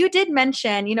 You did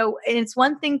mention, and it's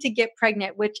one thing to get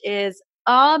pregnant, which is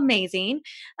amazing.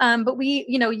 But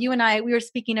you and I, we were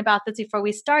speaking about this before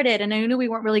we started, and I knew we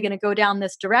weren't really going to go down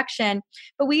this direction,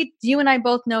 but you and I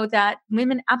both know that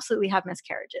women absolutely have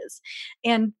miscarriages.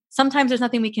 And sometimes there's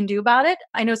nothing we can do about it.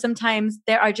 I know sometimes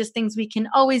there are just things we can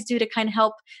always do to kind of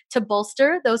help to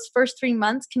bolster. Those first 3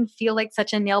 months can feel like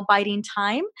such a nail biting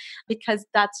time because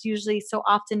that's usually so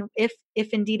often if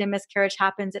indeed a miscarriage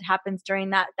happens, it happens during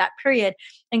that period.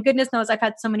 And goodness knows I've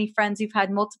had so many friends who've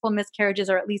had multiple miscarriages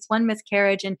or at least one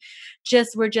miscarriage and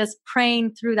we're just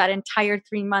praying through that entire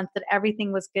 3 months that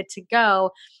everything was good to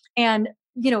go. And,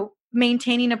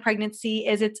 maintaining a pregnancy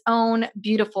is its own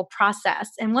beautiful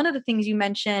process. And one of the things you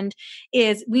mentioned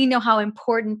is we know how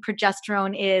important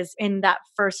progesterone is in that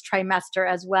first trimester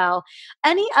as well.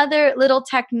 Any other little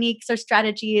techniques or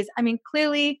strategies? I mean,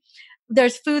 clearly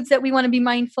there's foods that we want to be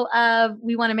mindful of.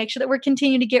 We want to make sure that we're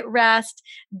continuing to get rest.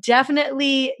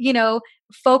 Definitely,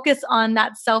 focus on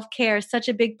that self-care, such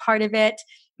a big part of it.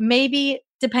 Maybe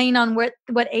depending on what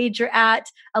age you're at,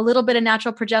 a little bit of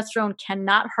natural progesterone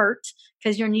cannot hurt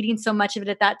because you're needing so much of it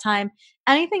at that time.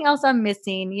 Anything else I'm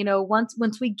missing,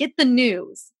 once we get the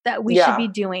news that we should be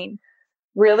doing?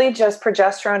 Really just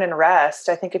progesterone and rest.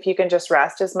 I think if you can just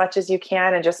rest as much as you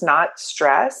can and just not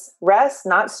stress,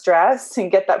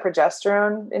 and get that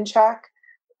progesterone in check.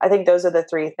 I think those are the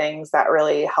three things that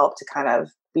really help to kind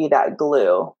of be that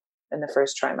glue in the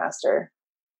first trimester.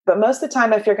 But most of the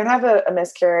time, if you're going to have a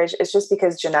miscarriage, it's just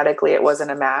because genetically it wasn't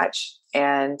a match.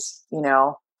 And,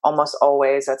 almost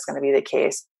always that's going to be the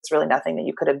case. It's really nothing that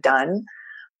you could have done.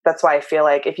 That's why I feel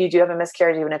like if you do have a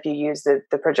miscarriage, even if you use the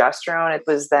progesterone, it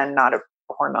was then not a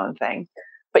hormone thing.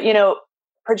 But,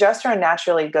 progesterone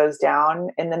naturally goes down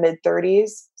in the mid 30s.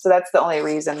 So that's the only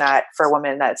reason that for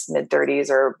women that's mid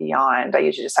 30s or beyond, I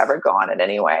usually just have her go on it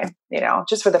anyway,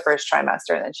 just for the first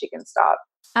trimester and then she can stop.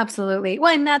 Absolutely.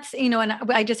 Well, and that's, and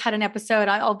I just had an episode,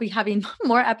 I'll be having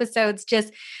more episodes,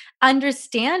 just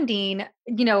understanding,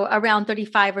 around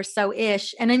 35 or so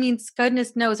ish. And I mean,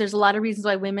 goodness knows there's a lot of reasons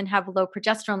why women have low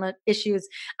progesterone issues.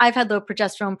 I've had low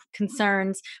progesterone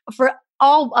concerns for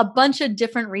a bunch of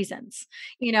different reasons,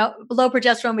 low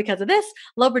progesterone because of this,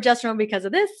 low progesterone because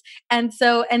of this. And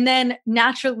then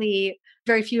naturally,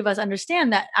 very few of us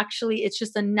understand that actually it's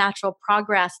just a natural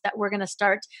progress that we're going to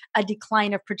start a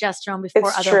decline of progesterone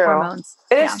before other hormones.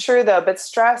 It is true though, but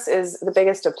stress is the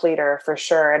biggest depleter for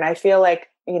sure. And I feel like,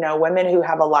 women who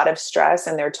have a lot of stress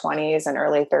in their 20s and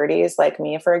early 30s, like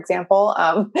me, for example,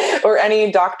 or any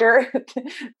doctor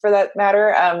for that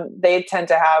matter, they tend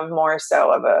to have more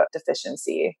so of a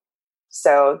deficiency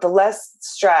So the less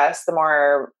stress, the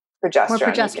more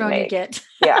progesterone you get.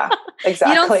 Yeah,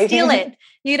 exactly. You don't steal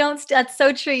it. That's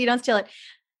so true. You don't steal it.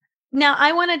 Now,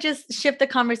 I want to just shift the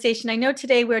conversation. I know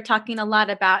today we're talking a lot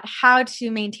about how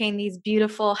to maintain these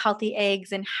beautiful, healthy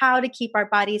eggs and how to keep our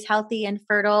bodies healthy and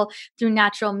fertile through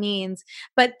natural means.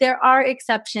 But there are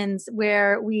exceptions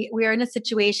where we are in a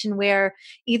situation where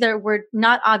either we're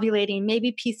not ovulating,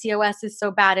 maybe PCOS is so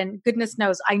bad, and goodness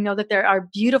knows, I know that there are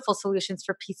beautiful solutions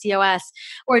for PCOS,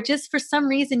 or just for some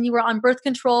reason you were on birth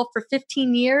control for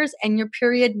 15 years and your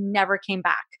period never came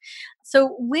back.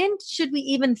 So when should we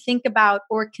even think about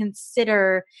or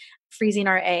consider freezing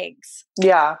our eggs?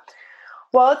 Yeah.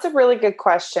 Well, it's a really good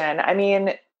question. I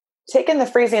mean, taking the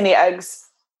freezing the eggs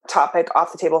topic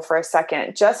off the table for a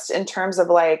second, just in terms of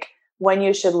like when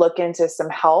you should look into some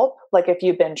help, like if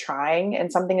you've been trying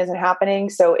and something isn't happening.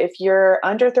 So if you're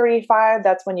under 35,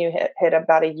 that's when you hit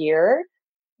about a year.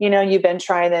 You've been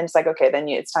trying, then it's like, okay, then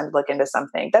it's time to look into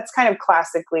something. That's kind of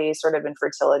classically sort of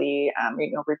infertility,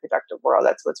 reproductive world.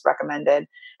 That's what's recommended.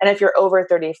 And if you're over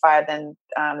 35, then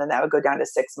that would go down to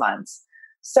 6 months.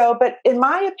 So, but in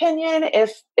my opinion,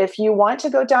 if you want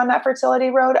to go down that fertility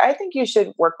road, I think you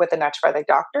should work with a naturopathic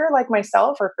doctor like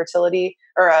myself, or fertility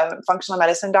or a functional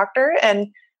medicine doctor, and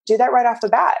do that right off the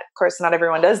bat. Of course, not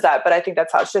everyone does that, but I think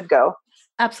that's how it should go.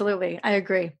 Absolutely. I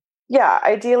agree. Yeah,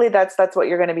 ideally that's what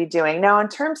you're going to be doing. Now, in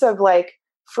terms of like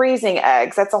freezing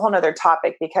eggs, that's a whole nother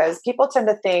topic, because people tend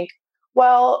to think,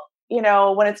 well,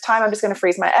 when it's time, I'm just going to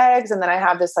freeze my eggs, and then I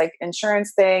have this like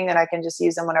insurance thing and I can just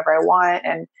use them whenever I want.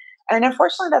 And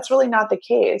unfortunately, that's really not the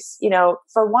case.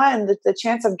 For one, the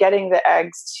chance of getting the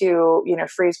eggs to,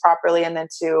 freeze properly, and then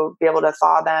to be able to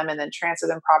thaw them and then transfer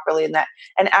them properly, and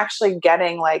actually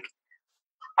getting like,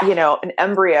 an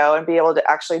embryo and be able to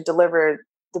actually deliver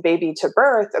the baby to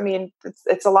birth, I mean,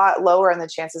 it's a lot lower in the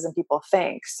chances than people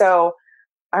think. So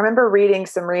I remember reading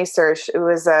some research. It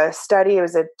was a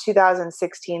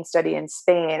 2016 study in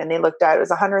Spain, and they looked at, it was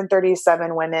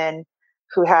 137 women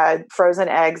who had frozen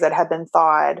eggs that had been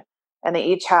thawed, and they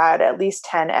each had at least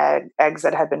 10 eggs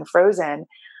that had been frozen.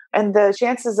 And the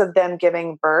chances of them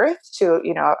giving birth to,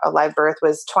 a live birth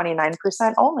was 29%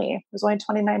 only. It was only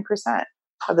 29%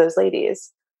 of those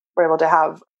ladies were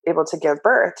able to give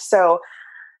birth. So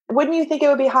wouldn't you think it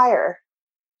would be higher?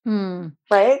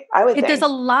 Right? I would think. There's a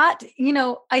lot,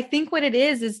 I think what it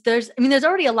is there's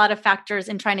already a lot of factors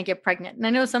in trying to get pregnant. And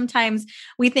I know sometimes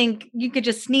we think you could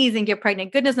just sneeze and get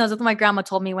pregnant. Goodness knows, that's what my grandma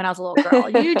told me when I was a little girl.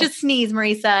 You just sneeze,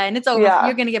 Marisa, and it's over. Yeah.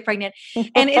 You're going to get pregnant.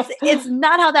 And it's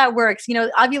not how that works.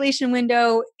 Ovulation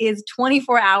window is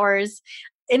 24 hours.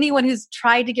 Anyone who's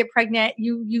tried to get pregnant,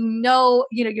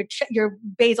 your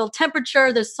basal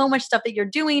temperature, there's so much stuff that you're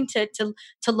doing to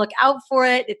look out for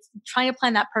it. It's trying to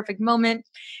plan that perfect moment.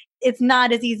 It's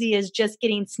not as easy as just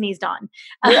getting sneezed on.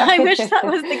 Yeah. I wish that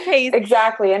was the case.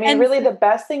 Exactly. I mean, really the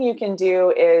best thing you can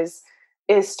do is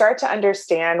start to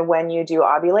understand when you do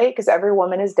ovulate, because every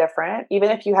woman is different. Even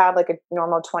if you have like a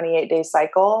normal 28-day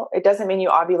cycle, it doesn't mean you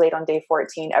ovulate on day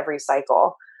 14 every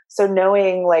cycle. So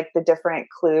knowing like the different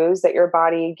clues that your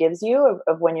body gives you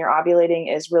of when you're ovulating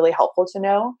is really helpful to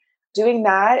know. Doing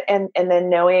that and then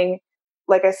knowing,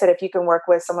 like I said, if you can work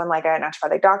with someone like a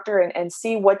naturopathic doctor and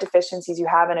see what deficiencies you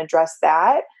have and address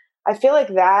that, I feel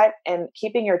like that, and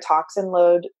keeping your toxin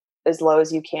load as low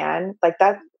as you can, like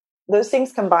that, those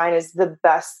things combined is the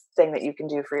best thing that you can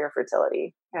do for your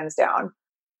fertility, hands down.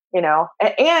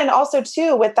 And also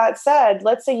too, with that said,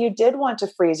 let's say you did want to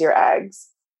freeze your eggs.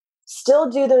 Still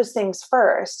do those things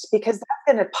first, because that's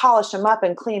going to polish them up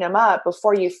and clean them up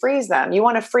before you freeze them. You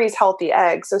want to freeze healthy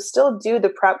eggs. So still do the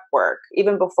prep work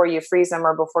even before you freeze them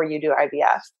or before you do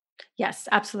IVF. Yes,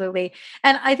 absolutely.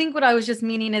 And I think what I was just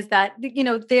meaning is that,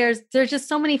 there's just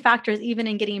so many factors, even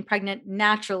in getting pregnant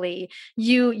naturally.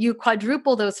 You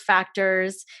quadruple those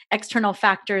factors, external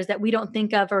factors that we don't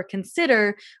think of or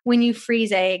consider when you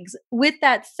freeze eggs. With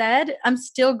that said, I'm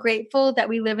still grateful that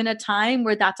we live in a time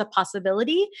where that's a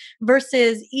possibility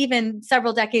versus even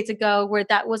several decades ago where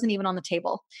that wasn't even on the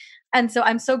table. And so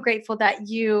I'm so grateful that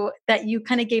you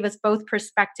kind of gave us both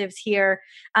perspectives here,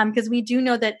 because we do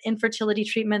know that infertility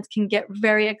treatments can get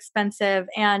very expensive.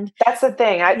 And that's the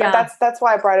thing. That's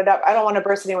why I brought it up. I don't want to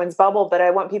burst anyone's bubble, but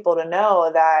I want people to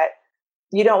know that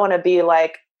you don't want to be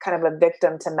like kind of a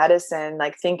victim to medicine,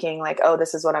 like thinking like, oh,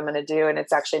 this is what I'm going to do, and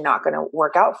it's actually not going to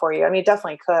work out for you. I mean, it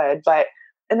definitely could, but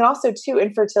and also too,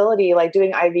 infertility, like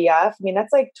doing IVF. I mean,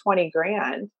 that's like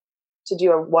 $20,000 to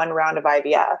do one round of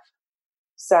IVF.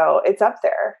 So it's up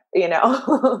there,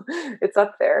 it's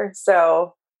up there.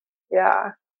 So,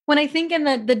 yeah. When I think in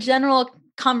the general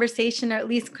conversation, or at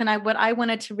least what I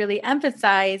wanted to really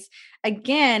emphasize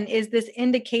again, is this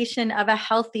indication of a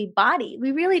healthy body.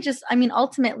 We really just, I mean,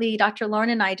 ultimately, Dr. Lauren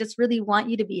and I just really want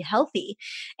you to be healthy.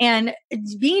 And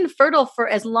being fertile for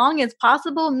as long as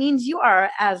possible means you are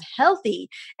as healthy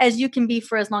as you can be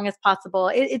for as long as possible.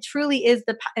 It truly is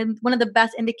one of the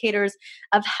best indicators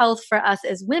of health for us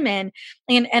as women.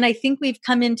 And I think we've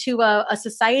come into a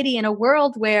society and a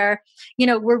world where,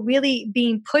 we're really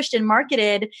being pushed and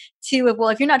marketed to, well,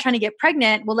 if you're not trying to get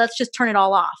pregnant, well, let's just turn it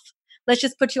all off. Let's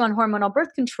just put you on hormonal birth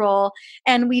control.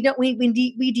 And we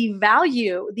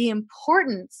devalue the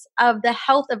importance of the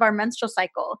health of our menstrual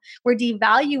cycle. We're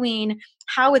devaluing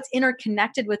how it's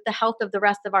interconnected with the health of the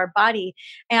rest of our body.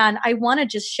 And I want to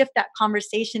just shift that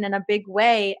conversation in a big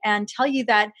way and tell you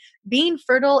that being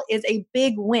fertile is a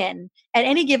big win at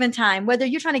any given time, whether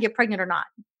you're trying to get pregnant or not.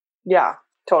 Yeah,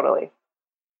 totally.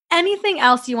 Anything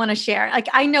else you want to share? Like,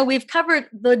 I know we've covered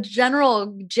the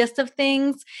general gist of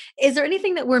things. Is there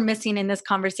anything that we're missing in this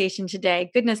conversation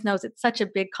today? Goodness knows it's such a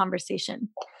big conversation.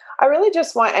 I really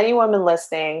just want any woman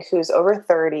listening who's over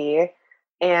 30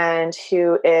 and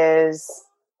who is,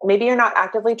 maybe you're not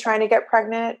actively trying to get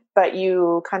pregnant, but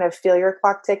you kind of feel your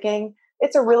clock ticking.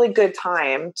 It's a really good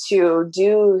time to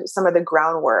do some of the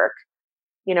groundwork.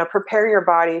 Prepare your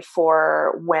body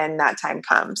for when that time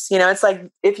comes. It's like,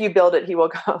 if you build it, he will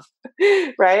come,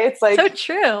 right? It's like, so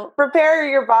true. Prepare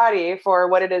your body for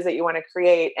what it is that you want to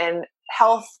create, and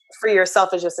health for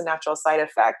yourself is just a natural side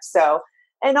effect. So,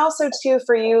 and also too,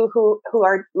 for you who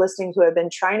are listening, who have been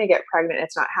trying to get pregnant,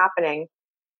 it's not happening.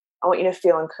 I want you to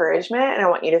feel encouragement and I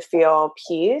want you to feel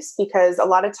peace, because a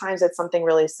lot of times it's something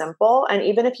really simple. And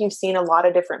even if you've seen a lot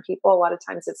of different people, a lot of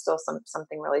times it's still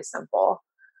something really simple.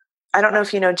 I don't know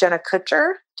if you know Jenna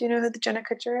Kutcher. Do you know who the Jenna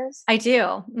Kutcher is? I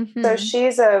do. Mm-hmm. So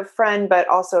she's a friend, but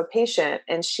also a patient.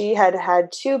 And she had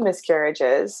 2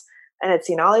 miscarriages and had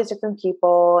seen all these different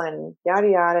people and yada,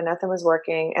 yada, nothing was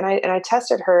working. And I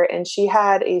tested her, and she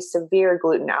had a severe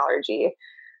gluten allergy.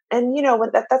 And,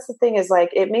 that's the thing is, like,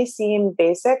 it may seem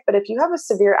basic, but if you have a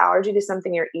severe allergy to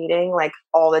something you're eating like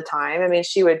all the time, I mean,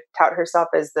 she would tout herself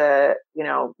as the,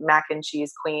 mac and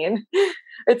cheese queen.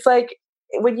 It's like,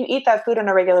 when you eat that food on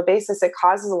a regular basis, it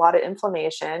causes a lot of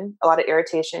inflammation, a lot of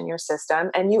irritation in your system,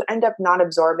 and you end up not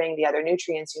absorbing the other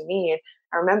nutrients you need.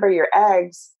 And remember, your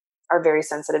eggs are very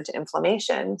sensitive to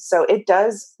inflammation. So it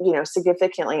does,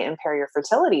 significantly impair your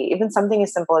fertility, even something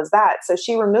as simple as that. So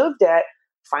she removed it,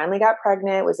 finally got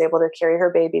pregnant, was able to carry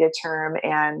her baby to term.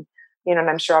 And, and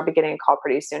I'm sure I'll be getting a call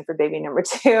pretty soon for baby number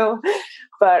 2.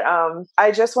 But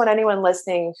I just want anyone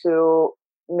listening who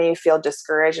may feel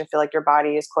discouraged and feel like your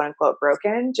body is quote unquote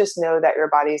broken, just know that your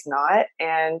body's not.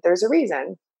 And there's a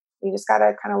reason. You just got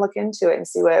to kind of look into it and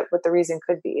see what the reason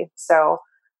could be. So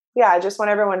yeah, I just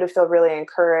want everyone to feel really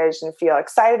encouraged and feel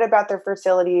excited about their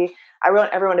fertility. I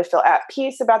want everyone to feel at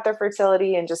peace about their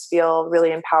fertility and just feel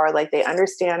really empowered, like they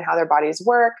understand how their bodies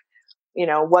work,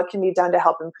 what can be done to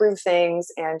help improve things,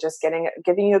 and just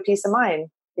giving you a peace of mind,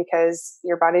 because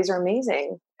your bodies are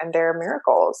amazing and they're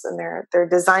miracles, and they're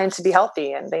designed to be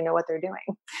healthy, and they know what they're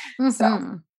doing. Mm-hmm.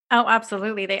 So. Oh,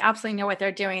 absolutely. They absolutely know what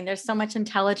they're doing. There's so much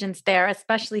intelligence there,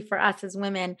 especially for us as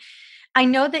women. I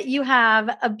know that you have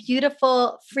a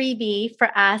beautiful freebie for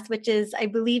us, which is, I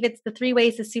believe it's the 3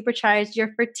 ways to supercharge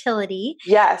your fertility.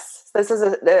 Yes. This is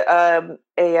a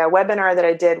webinar that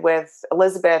I did with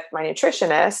Elizabeth, my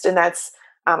nutritionist. And that's,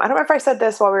 I don't know if I said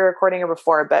this while we were recording or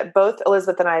before, but both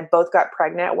Elizabeth and I both got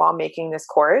pregnant while making this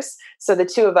course. So the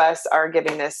 2 of us are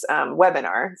giving this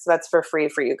webinar. So that's for free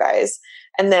for you guys.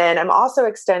 And then I'm also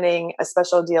extending a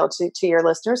special deal to your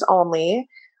listeners only.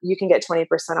 You can get 20%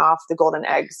 off the Golden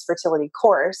Eggs fertility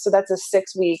course. So that's a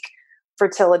 6-week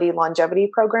fertility longevity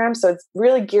program. So it's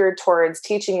really geared towards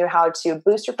teaching you how to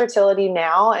boost your fertility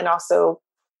now and also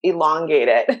elongate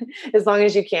it as long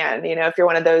as you can. If you're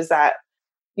one of those that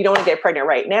you don't want to get pregnant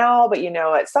right now, but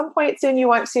at some point soon you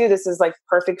want to, this is like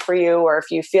perfect for you. Or if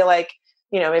you feel like,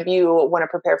 maybe you want to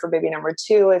prepare for baby number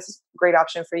 2, it's a great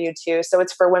option for you too. So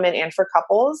it's for women and for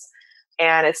couples.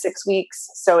 And it's 6 weeks.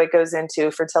 So it goes into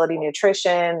fertility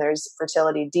nutrition. There's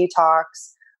fertility detox,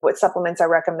 what supplements I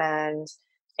recommend.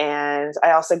 And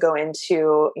I also go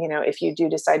into, if you do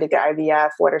decide to get IVF,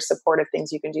 what are supportive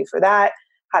things you can do for that,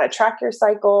 how to track your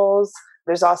cycles.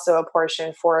 There's also a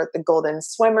portion for the golden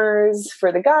swimmers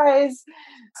for the guys.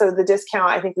 So the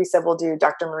discount, I think we said we'll do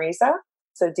Dr. Mariza.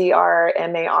 So DrMariza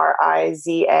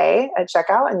at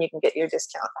checkout, and you can get your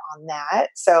discount on that.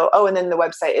 So, and then the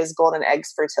website is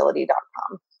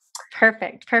goldeneggsfertility.com.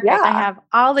 Perfect. Yeah. I have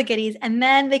all the goodies. And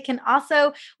then they can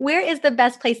also, where is the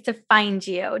best place to find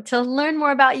you, to learn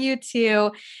more about you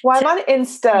Well, I'm on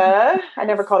Insta. I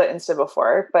never called it Insta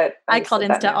before, but I called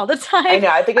Insta all the time. I know.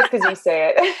 I think it's because you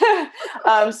say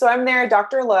it. So I'm there,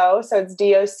 Dr. Low. So it's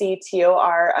DOCTOR_LO.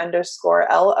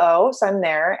 So I'm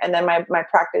there. And then my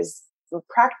practice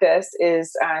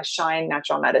is Shine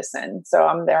Natural Medicine. So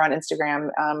I'm there on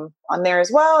Instagram on there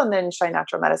as well. And then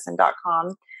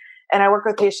shinenaturalmedicine.com. And I work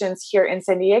with patients here in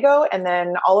San Diego and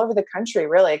then all over the country,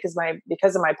 really,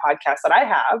 because of my podcast that I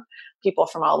have, people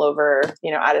from all over,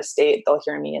 out of state, they'll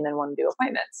hear me and then want to do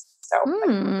appointments. So I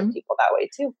can work with people that way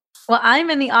too. Well, I'm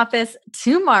in the office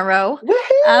tomorrow.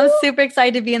 Woo-hoo! I'm super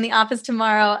excited to be in the office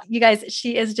tomorrow. You guys,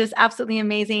 she is just absolutely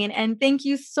amazing. And thank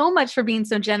you so much for being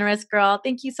so generous, girl.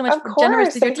 Thank you so much for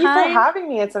generous with your time. Thank you for having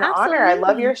me. It's an honor. I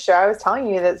love your show. I was telling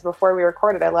you this before we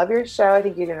recorded. I love your show. I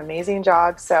think you do an amazing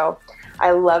job. So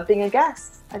I love being a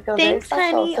guest. I feel very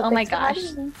special. Honey. So oh my gosh.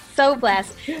 So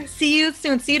blessed. See you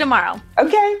soon. See you tomorrow.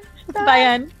 Okay. Bye,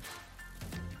 Ann.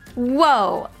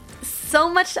 Whoa. So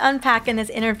much to unpack in this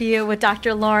interview with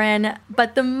Dr. Lauren,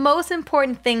 but the most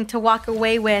important thing to walk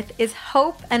away with is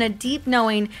hope and a deep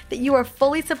knowing that you are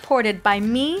fully supported by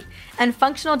me and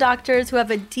functional doctors who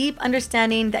have a deep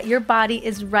understanding that your body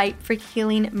is ripe for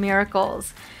healing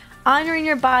miracles. Honoring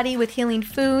your body with healing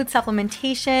food,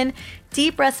 supplementation,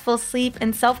 deep restful sleep,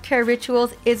 and self-care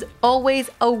rituals is always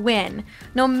a win,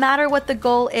 no matter what the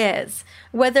goal is.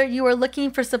 Whether you are looking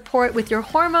for support with your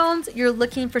hormones, you're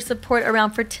looking for support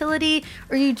around fertility,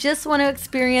 or you just want to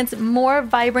experience more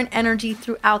vibrant energy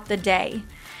throughout the day.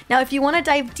 Now, if you want to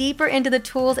dive deeper into the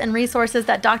tools and resources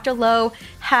that Dr. Low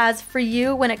has for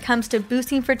you when it comes to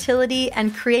boosting fertility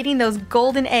and creating those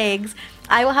golden eggs,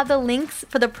 I will have the links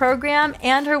for the program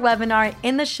and her webinar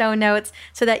in the show notes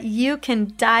so that you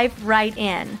can dive right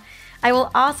in. I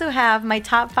will also have my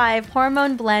top 5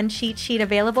 hormone blend cheat sheet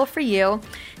available for you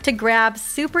to grab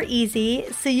super easy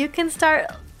so you can start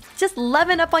just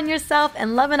loving up on yourself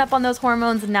and loving up on those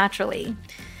hormones naturally.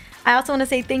 I also want to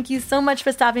say thank you so much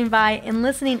for stopping by and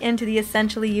listening into the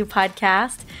Essentially You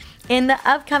podcast. In the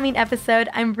upcoming episode,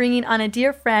 I'm bringing on a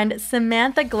dear friend,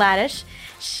 Samantha Gladish.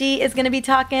 She is going to be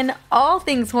talking all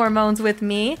things hormones with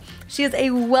me. She is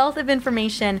a wealth of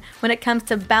information when it comes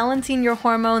to balancing your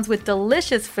hormones with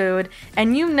delicious food,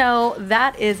 and you know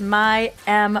that is my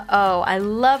MO. I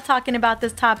love talking about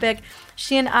this topic.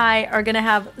 She and I are going to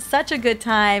have such a good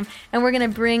time, and we're going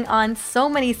to bring on so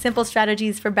many simple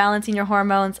strategies for balancing your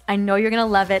hormones. I know you're going to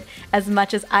love it as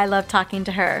much as I love talking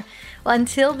to her. Well,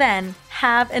 until then,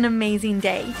 have an amazing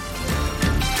day.